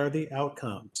what are the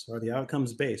outcomes? Are the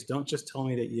outcomes based? Don't just tell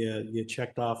me that you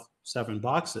checked off 7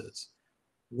 boxes.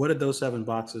 What did those 7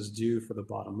 boxes do for the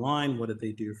bottom line? What did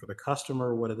they do for the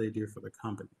customer? What did they do for the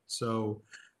company? So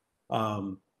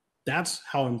that's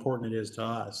how important it is to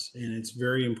us, and it's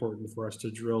very important for us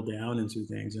to drill down into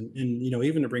things. And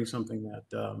even to bring something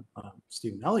that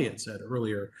Stephen Elliott said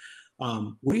earlier,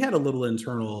 we had a little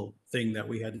internal thing that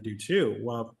we had to do too.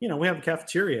 Well, we have a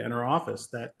cafeteria in our office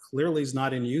that clearly is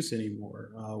not in use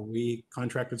anymore. We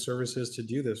contracted services to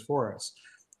do this for us.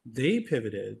 They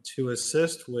pivoted to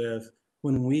assist with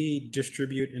when we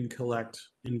distribute and collect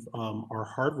our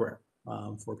hardware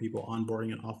for people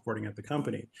onboarding and offboarding at the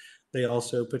company. They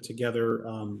also put together,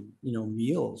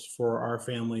 meals for our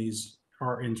families,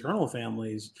 our internal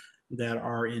families that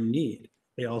are in need.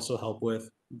 They also help with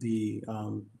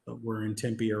we're in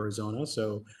Tempe, Arizona,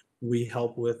 so we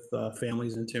help with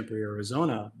families in Tempe,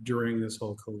 Arizona during this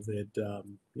whole COVID,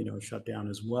 shutdown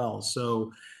as well.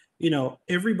 So,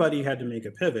 everybody had to make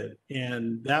a pivot,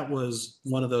 and that was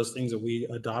one of those things that we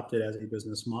adopted as a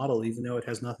business model, even though it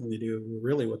has nothing to do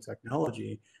really with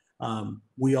technology.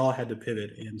 We all had to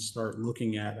pivot and start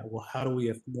looking at, well, how do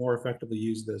we more effectively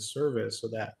use this service so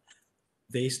that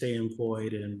they stay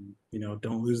employed and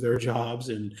don't lose their jobs,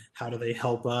 and how do they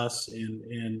help us?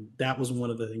 And that was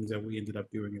one of the things that we ended up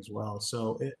doing as well.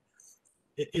 So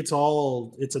it's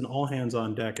an all hands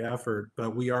on deck effort,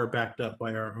 but we are backed up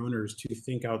by our owners to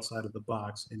think outside of the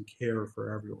box and care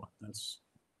for everyone. That's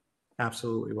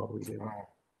absolutely what we do.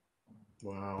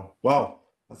 Wow. Well,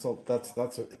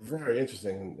 that's very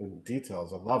interesting in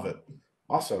details. I love it.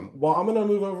 Awesome. Well, I'm going to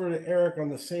move over to Eric on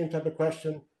the same type of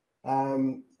question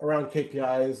around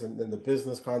KPIs and the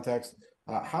business context.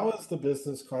 How is the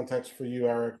business context for you,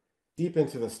 Eric, deep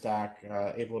into the stack,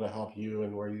 able to help you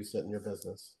and where you sit in your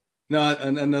business? No,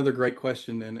 another great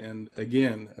question, and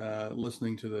again,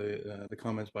 listening to the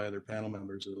comments by other panel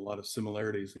members, there's a lot of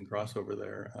similarities and crossover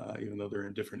there, even though they're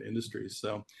in different industries.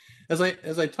 So, as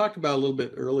I talked about a little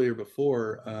bit earlier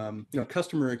before,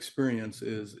 customer experience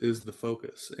is the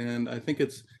focus, and I think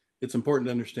it's important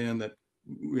to understand that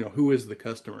who is the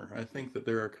customer. I think that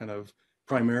there are kind of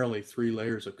primarily 3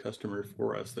 layers of customer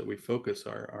for us that we focus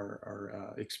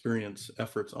our experience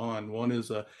efforts on. One is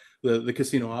the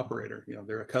casino operator.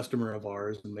 They're a customer of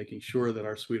ours, and making sure that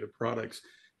our suite of products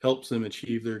helps them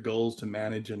achieve their goals to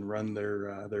manage and run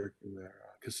their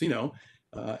casino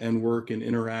and work and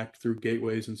interact through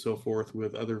gateways and so forth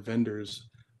with other vendors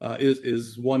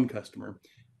is one customer.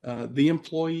 The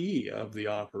employee of the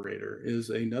operator is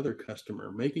another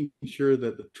customer, making sure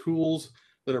that the tools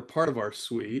that are part of our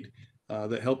suite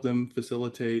that help them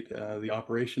facilitate the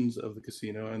operations of the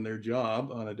casino, and their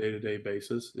job on a day-to-day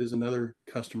basis is another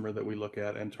customer that we look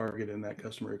at and target in that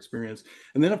customer experience.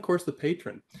 And then, of course, the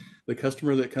patron, the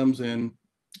customer that comes in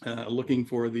looking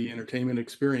for the entertainment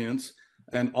experience.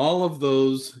 And all of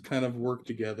those kind of work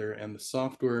together, and the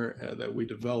software that we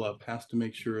develop has to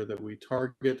make sure that we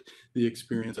target the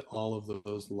experience at all of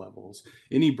those levels.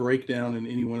 Any breakdown in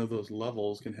any one of those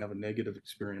levels can have a negative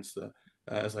experience,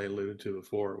 as I alluded to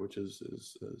before, which is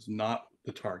not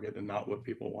the target and not what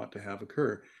people want to have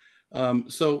occur.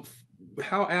 So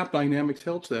how AppDynamics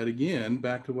helps that, again,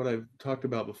 back to what I've talked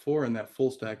about before in that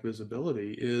full stack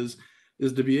visibility, is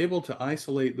to be able to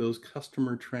isolate those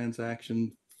customer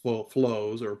transaction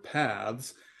flows or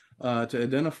paths to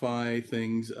identify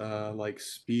things like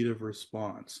speed of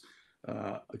response,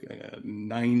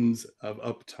 nines of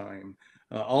uptime,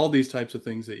 all these types of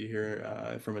things that you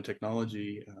hear from a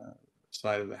technology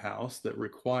side of the house that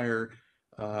require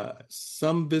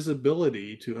some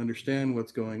visibility to understand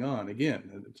what's going on.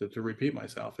 Again, to repeat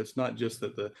myself, it's not just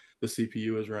that the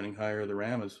CPU is running higher, the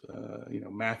RAM is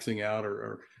maxing out,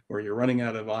 or you're running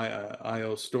out of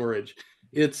IO storage.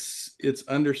 It's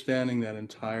understanding that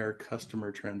entire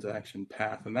customer transaction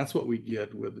path, and that's what we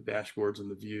get with the dashboards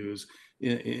and the views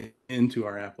into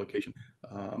our application,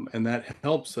 and that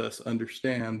helps us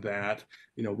understand that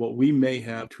what we may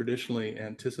have traditionally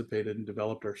anticipated and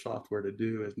developed our software to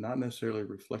do is not necessarily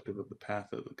reflective of the path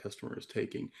that the customer is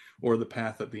taking, or the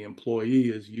path that the employee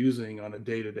is using on a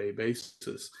day-to-day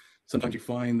basis. Sometimes you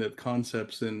find that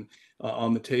concepts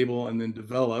on the table and then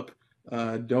develop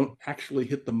don't actually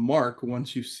hit the mark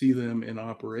once you see them in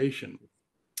operation.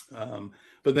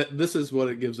 But this is what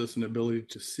it gives us an ability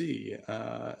to see,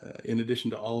 in addition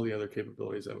to all the other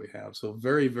capabilities that we have. So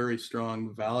very, very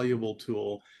strong, valuable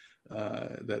tool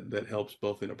that helps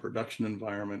both in a production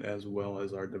environment as well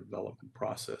as our development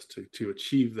process to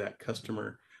achieve that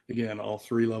customer, again, all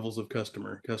three levels of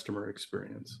customer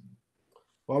experience.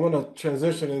 Well, I'm going to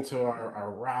transition into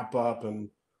our wrap up, and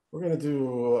we're going to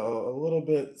do a little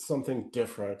bit something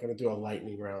different. I'm going to do a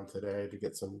lightning round today to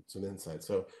get some insight.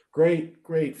 So great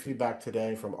feedback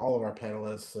today from all of our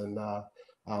panelists, and I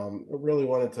really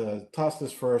wanted to toss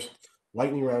this first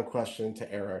lightning round question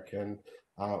to Eric. And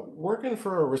working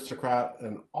for Aristocrat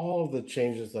and all of the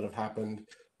changes that have happened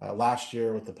last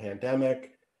year with the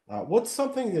pandemic, what's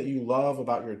something that you love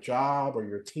about your job or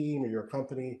your team or your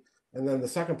company? And then the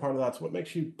second part of that's what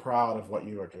makes you proud of what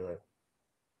you are doing.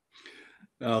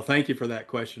 Thank you for that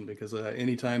question, because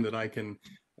anytime that I can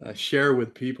share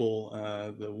with people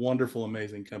the wonderful,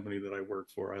 amazing company that I work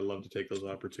for, I love to take those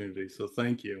opportunities. So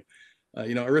thank you.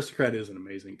 Aristocrat is an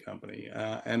amazing company,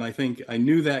 and I think I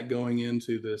knew that going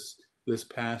into this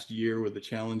past year with the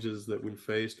challenges that we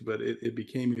faced, but it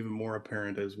became even more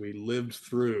apparent as we lived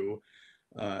through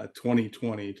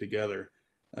 2020 together.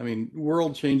 I mean,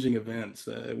 world-changing events,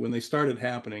 when they started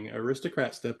happening,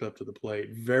 Aristocrat stepped up to the plate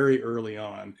very early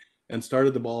on and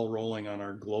started the ball rolling on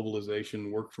our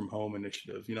globalization work from home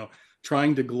initiative,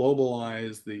 trying to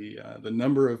globalize the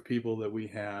number of people that we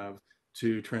have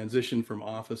to transition from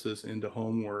offices into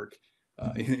homework,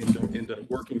 into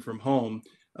working from home,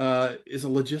 is a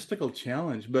logistical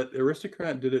challenge, but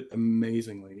Aristocrat did it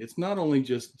amazingly. It's not only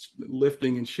just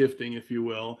lifting and shifting, if you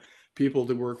will, people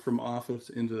to work from office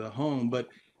into the home, but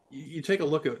you take a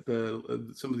look at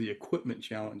some of the equipment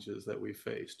challenges that we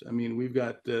faced. I mean, we've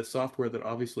got software that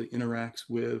obviously interacts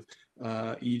with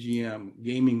EGM,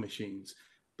 gaming machines.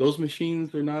 Those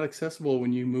machines are not accessible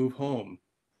when you move home.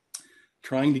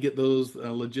 Trying to get those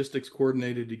logistics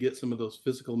coordinated to get some of those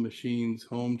physical machines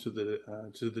home to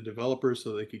the developers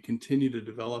so they could continue to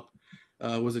develop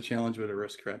was a challenge, but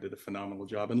Aristocrat did a phenomenal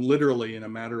job. And literally in a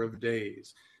matter of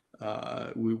days,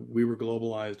 we were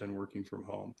globalized and working from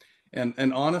home.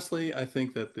 And honestly, I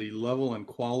think that the level and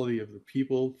quality of the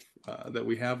people that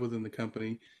we have within the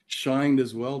company shined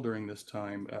as well during this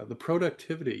time. The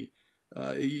productivity,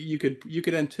 you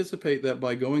could anticipate that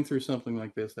by going through something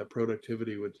like this, that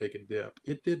productivity would take a dip.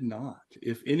 It did not.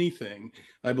 If anything,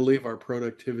 I believe our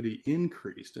productivity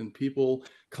increased and people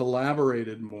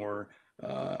collaborated more.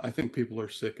 I think people are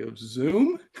sick of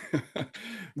Zoom,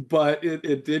 but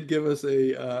it did give us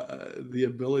the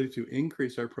ability to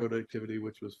increase our productivity,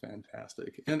 which was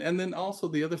fantastic. And then also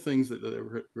the other things that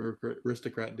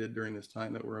Aristocrat did during this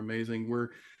time that were amazing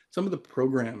were some of the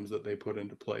programs that they put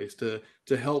into place to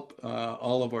help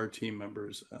all of our team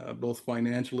members, both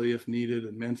financially if needed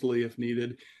and mentally if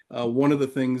needed. One of the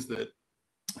things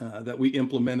that we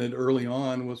implemented early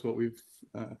on was what we've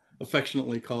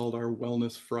affectionately called our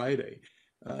Wellness Friday.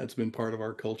 It's been part of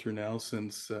our culture now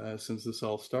since this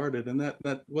all started, and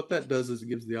that what that does is it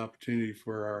gives the opportunity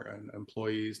for our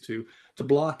employees to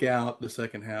block out the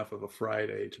second half of a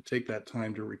Friday, to take that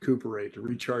time to recuperate, to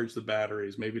recharge the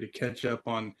batteries, maybe to catch up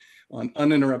on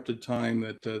uninterrupted time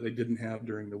that they didn't have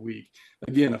during the week.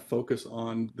 Again, a focus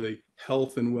on the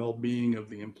health and well-being of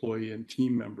the employee and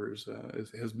team members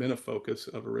has been a focus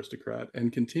of Aristocrat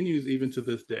and continues even to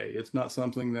this day. It's not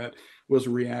something that was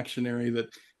reactionary, that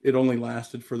it only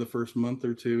lasted for the first month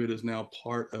or two. It is now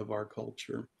part of our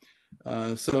culture.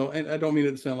 And I don't mean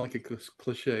it to sound like a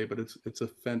cliche, but it's a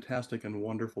fantastic and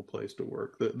wonderful place to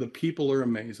work. The people are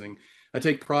amazing. I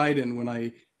take pride in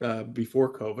when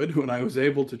before COVID, when I was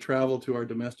able to travel to our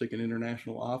domestic and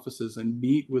international offices and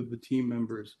meet with the team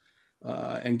members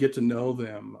and get to know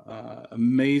them.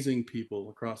 Amazing people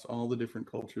across all the different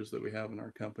cultures that we have in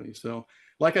our company. So,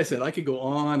 like I said, I could go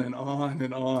on and on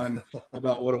and on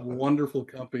about what a wonderful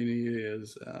company it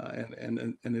is,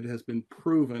 and it has been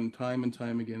proven time and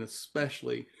time again,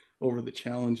 especially over the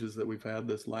challenges that we've had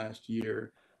this last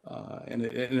year. And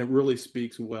it really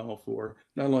speaks well for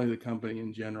not only the company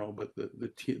in general, but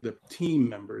the team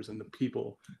members and the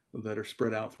people that are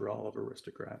spread out through all of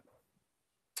Aristocrat.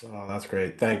 Oh, that's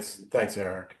great. Thanks,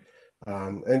 Eric.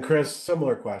 And Chris,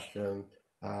 similar question.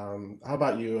 How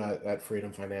about you at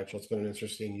Freedom Financial? It's been an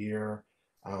interesting year.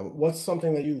 What's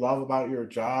something that you love about your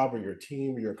job or your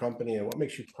team or your company, and what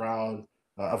makes you proud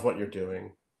of what you're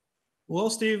doing? Well,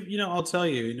 Steve, I'll tell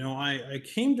you, I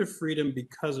came to Freedom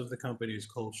because of the company's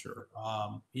culture.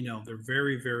 They're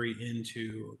very, very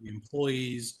into the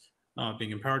employees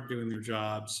being empowered doing their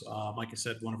jobs. Like I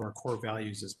said, one of our core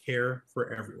values is care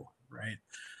for everyone, right?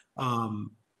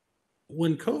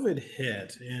 When COVID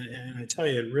hit, and I tell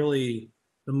you, it really,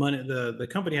 the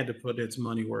company had to put its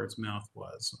money where its mouth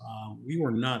was. We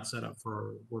were not set up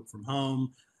for work from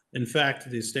home. In fact,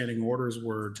 the standing orders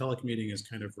were telecommuting is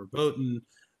kind of verboten.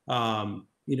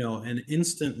 And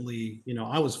instantly,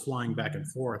 I was flying back and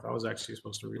forth. I was actually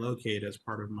supposed to relocate as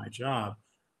part of my job.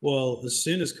 Well, as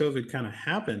soon as COVID kind of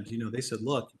happened, they said,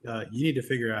 look, you need to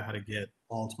figure out how to get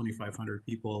all 2,500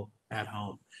 people at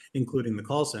home, including the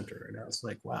call center. And I was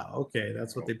like, wow, okay,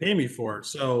 that's what they pay me for.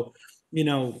 So,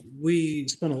 we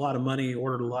spent a lot of money,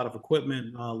 ordered a lot of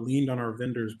equipment, leaned on our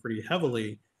vendors pretty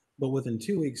heavily. But within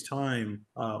 2 weeks' time,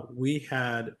 we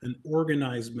had an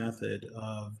organized method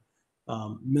of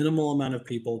minimal amount of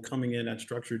people coming in at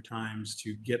structured times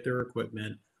to get their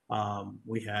equipment.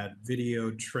 We had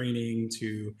video training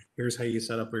to here's how you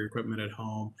set up your equipment at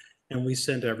home, and we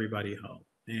sent everybody home.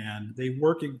 And they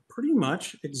work pretty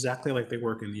much exactly like they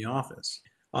work in the office.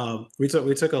 We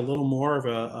took a little more of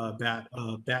a bat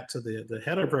to the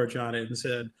head approach on it and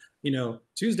said,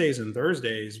 Tuesdays and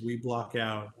Thursdays we block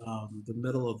out the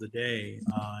middle of the day,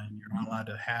 and you're not allowed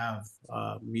to have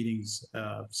meetings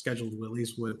scheduled at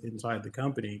least inside the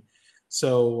company.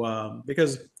 So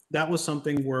because that was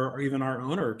something where even our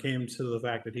owner came to the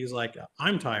fact that he's like,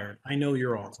 I'm tired. I know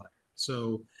you're all tired.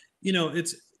 So,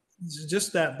 it's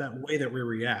just that way that we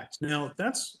react. Now,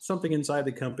 that's something inside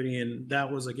the company. And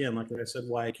that was, again, like I said,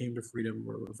 why I came to Freedom.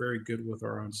 We're very good with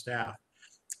our own staff.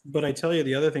 But I tell you,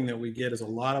 the other thing that we get is a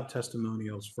lot of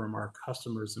testimonials from our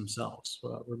customers themselves.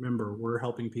 Remember, we're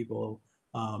helping people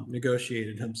negotiate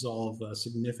and absolve a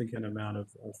significant amount of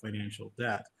financial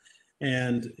debt.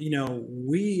 And,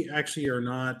 we actually are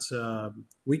not,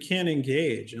 we can't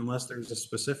engage unless there's a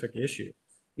specific issue,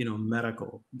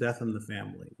 medical, death in the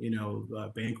family,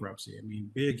 bankruptcy. I mean,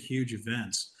 big, huge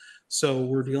events. So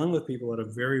we're dealing with people at a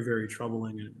very, very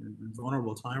troubling and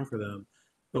vulnerable time for them.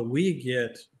 But we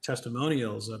get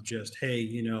testimonials of just, hey,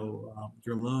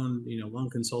 your loan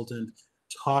consultant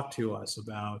talked to us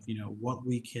about, what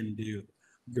we can do.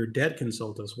 Your debt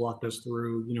consultants walked us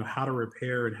through, how to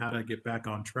repair and how to get back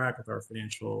on track with our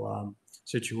financial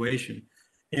situation.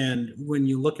 And when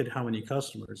you look at how many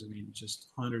customers, I mean, just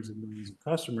hundreds of millions of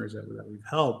customers that we've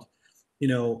helped,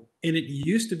 and it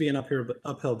used to be an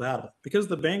uphill battle because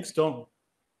the banks don't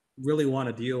really want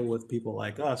to deal with people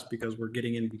like us because we're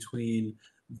getting in between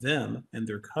them and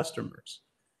their customers.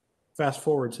 Fast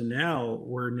forward to now,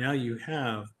 where now you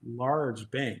have large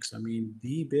banks. I mean,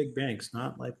 the big banks,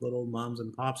 not like little moms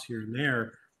and pops here and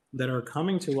there, that are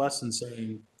coming to us and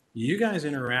saying, you guys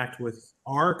interact with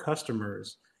our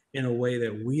customers in a way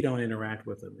that we don't interact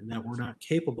with them and that we're not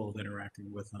capable of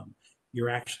interacting with them. You're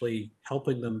actually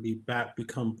helping them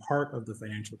become part of the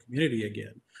financial community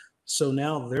again. So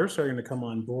now they're starting to come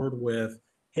on board with,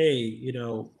 hey,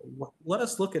 let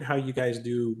us look at how you guys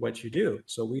do what you do.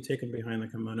 So we take them behind the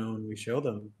kimono and we show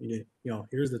them,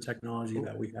 here's the technology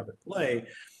that we have at play.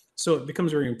 So it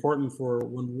becomes very important for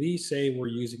when we say we're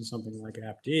using something like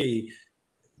AppD,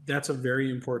 that's a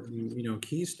very important,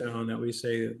 keystone that we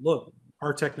say, look,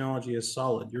 our technology is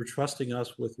solid. You're trusting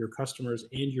us with your customers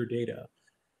and your data.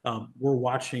 We're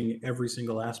watching every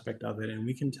single aspect of it, and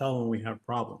we can tell when we have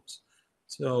problems.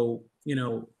 So,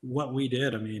 what we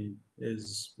did,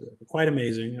 is quite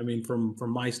amazing. From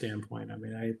my standpoint,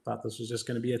 I thought this was just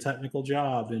going to be a technical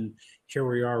job, and here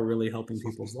we are really helping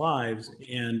people's lives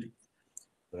and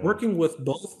working with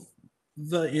both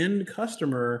the end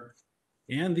customer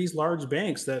and these large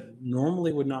banks that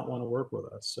normally would not want to work with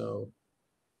us. So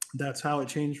that's how it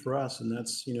changed for us. And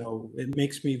that's, it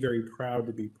makes me very proud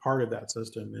to be part of that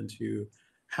system and to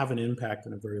have an impact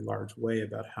in a very large way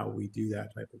about how we do that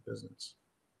type of business.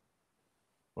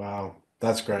 Wow,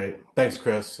 that's great. Thanks,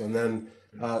 Chris. And then,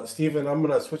 Stephen, I'm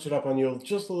going to switch it up on you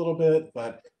just a little bit,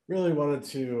 but really wanted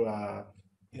to,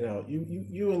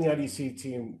 you and the IDC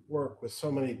team work with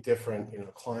so many different,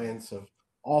 clients of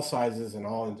all sizes and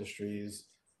all industries.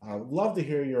 Love to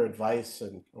hear your advice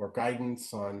or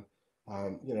guidance on,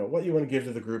 what you want to give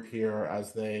to the group here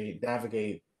as they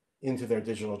navigate into their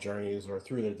digital journeys or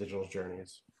through their digital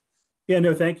journeys. Yeah,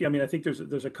 no, thank you. I think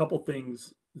there's a couple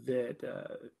things that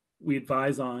we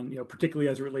advise on, particularly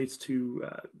as it relates to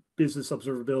business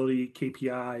observability,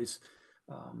 KPIs,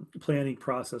 planning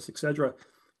process, et cetera.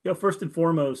 First and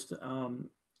foremost, a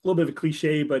little bit of a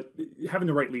cliche, but having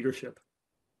the right leadership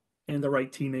and the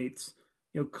right teammates.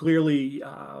 Clearly,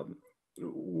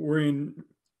 we're in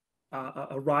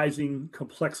a rising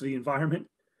complexity environment.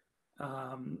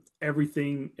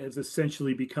 Everything has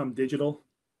essentially become digital.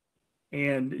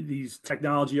 And these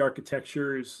technology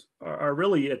architectures are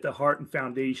really at the heart and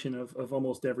foundation of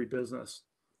almost every business.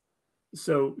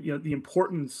 So, the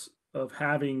importance of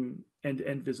having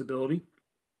end-to-end visibility,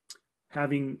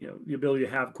 having the ability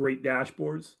to have great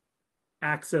dashboards,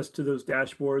 access to those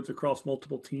dashboards across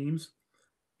multiple teams,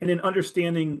 and then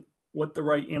understanding what the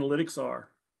right analytics are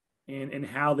and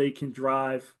how they can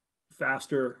drive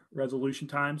faster resolution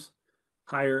times,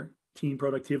 higher team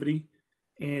productivity,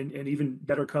 and even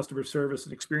better customer service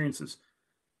and experiences.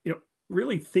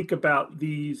 Really think about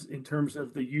these in terms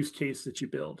of the use case that you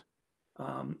build,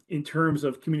 in terms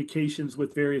of communications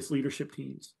with various leadership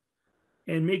teams,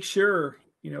 and make sure,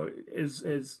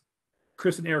 as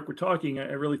Chris and Eric were talking,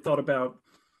 I really thought about,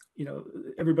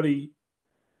 everybody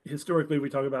historically we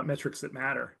talk about metrics that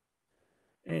matter,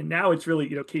 and now it's really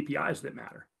KPIs that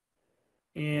matter.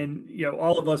 And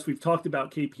all of us, we've talked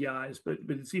about KPIs, but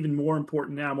it's even more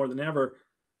important now more than ever.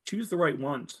 Choose the right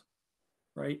ones,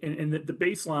 right? And the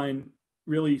baseline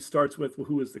really starts with, well,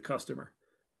 who is the customer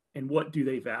and what do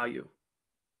they value,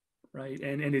 right?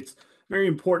 And it's very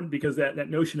important because that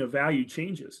notion of value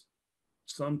changes.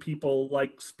 Some people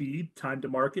like speed, time to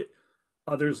market.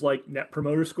 Others like net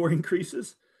promoter score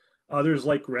increases. Others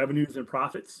like revenues and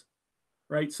profits,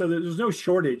 right? So there's no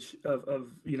shortage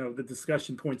of the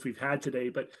discussion points we've had today,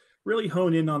 but really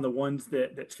hone in on the ones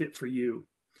that fit for you.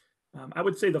 I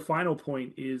would say the final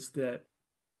point is that,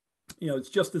 it's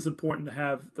just as important to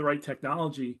have the right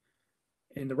technology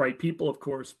and the right people, of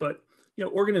course, but,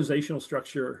 organizational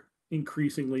structure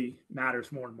increasingly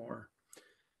matters more and more.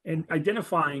 And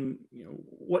identifying,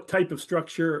 what type of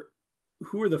structure,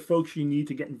 who are the folks you need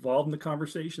to get involved in the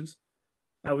conversations.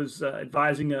 I was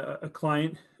advising a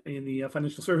client in the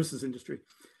financial services industry,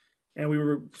 and we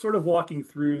were sort of walking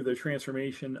through the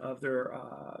transformation of their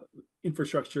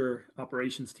infrastructure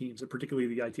operations teams, and particularly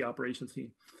the IT operations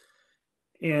team.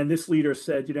 And this leader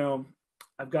said,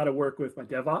 I've got to work with my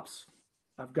DevOps.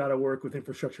 I've got to work with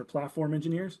infrastructure platform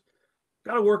engineers.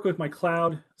 Got to work with my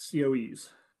cloud COEs.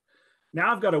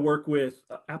 Now I've got to work with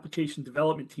application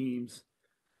development teams.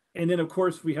 And then, of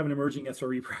course, we have an emerging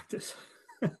SRE practice.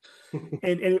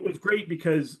 and it was great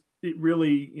because it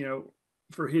really,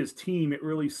 for his team, it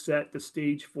really set the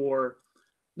stage for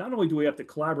not only do we have to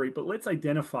collaborate, but let's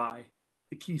identify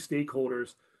the key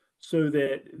stakeholders so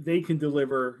that they can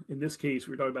deliver. In this case,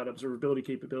 we're talking about observability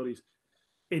capabilities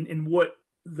and what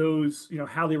those,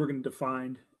 how they were going to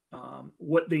define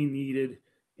what they needed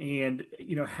and,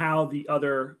 how the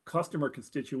other customer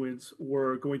constituents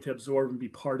were going to absorb and be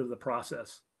part of the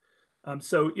process.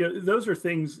 So, those are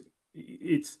things.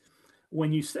 It's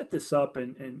when you set this up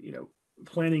and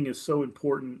planning is so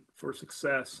important for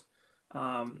success.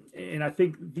 And I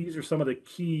think these are some of the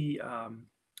key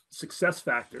success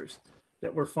factors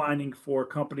that we're finding for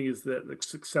companies that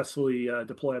successfully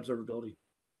deploy observability.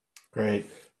 Great.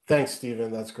 Thanks,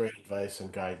 Stephen. That's great advice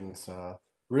and guidance.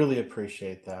 Really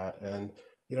appreciate that. And,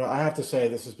 I have to say,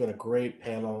 this has been a great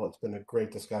panel. It's been a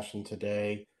great discussion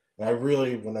today. And I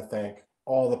really want to thank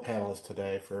all the panelists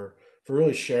today for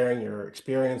really sharing your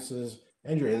experiences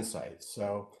and your insights.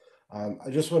 So I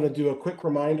just want to do a quick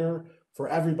reminder. for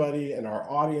everybody in our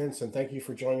audience, and thank you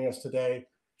for joining us today.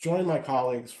 Join my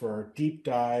colleagues for deep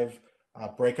dive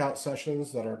breakout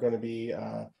sessions that are going to be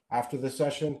after this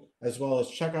session, as well as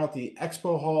check out the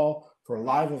Expo Hall for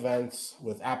live events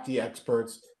with AppD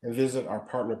experts and visit our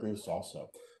partner booths also.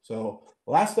 So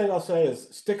the last thing I'll say is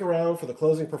stick around for the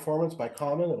closing performance by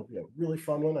Common. It'll be a really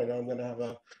fun one. I know I'm going to have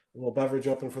a little beverage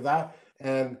open for that.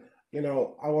 And, I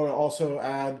want to also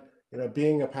add,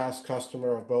 being a past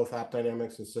customer of both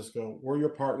AppDynamics and Cisco, we're your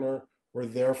partner. We're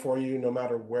there for you no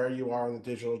matter where you are in the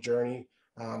digital journey,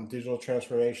 digital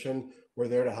transformation. We're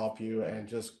there to help you, and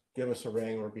just give us a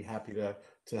ring. We'll be happy to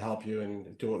help you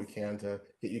and do what we can to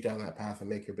get you down that path and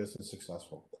make your business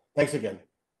successful. Thanks again.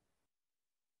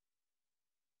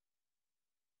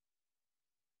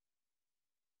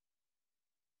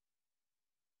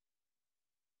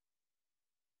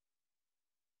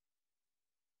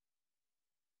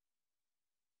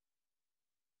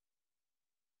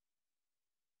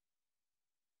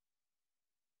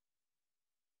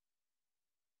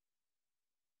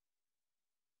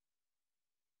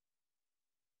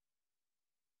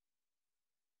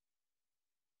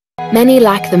 Many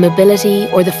lack the mobility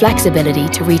or the flexibility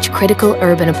to reach critical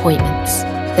urban appointments.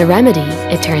 The remedy,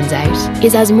 it turns out,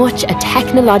 is as much a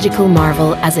technological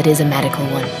marvel as it is a medical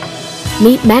one.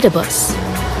 Meet Medibus,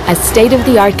 a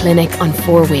state-of-the-art clinic on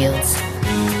 4 wheels.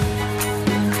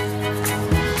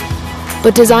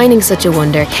 But designing such a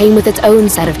wonder came with its own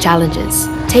set of challenges,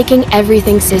 taking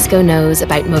everything Cisco knows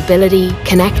about mobility,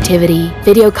 connectivity,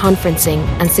 video conferencing,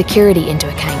 and security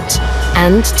into account,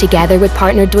 and, together with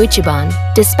partner Deutsche Bahn,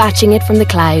 dispatching it from the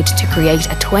cloud to create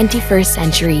a 21st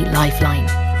century lifeline.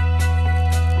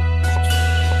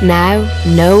 Now,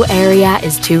 no area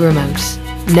is too remote,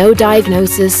 no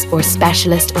diagnosis or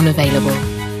specialist unavailable.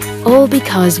 All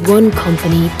because one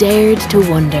company dared to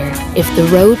wonder if the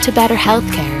road to better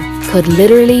healthcare could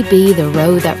literally be the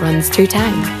road that runs through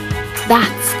town.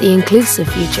 That's the inclusive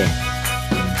future.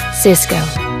 Cisco,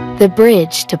 the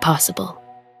bridge to possible.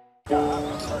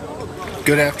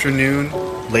 Good afternoon,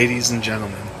 ladies and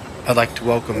gentlemen. I'd like to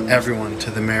welcome everyone to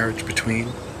the marriage between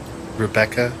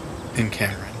Rebecca and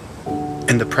Cameron.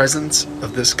 In the presence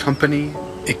of this company,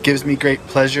 it gives me great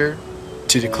pleasure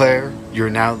to declare you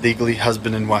are now legally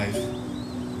husband and wife.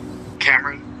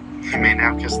 Cameron, you may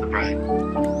now kiss the bride.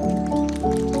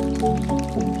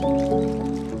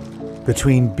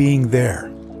 Between being there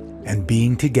and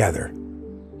being together,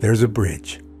 there's a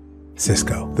bridge.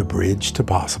 Cisco, the bridge to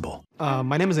possible.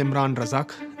 My name is Imran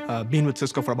Razak. Been with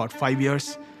Cisco for about 5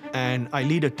 years, and I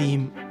lead a team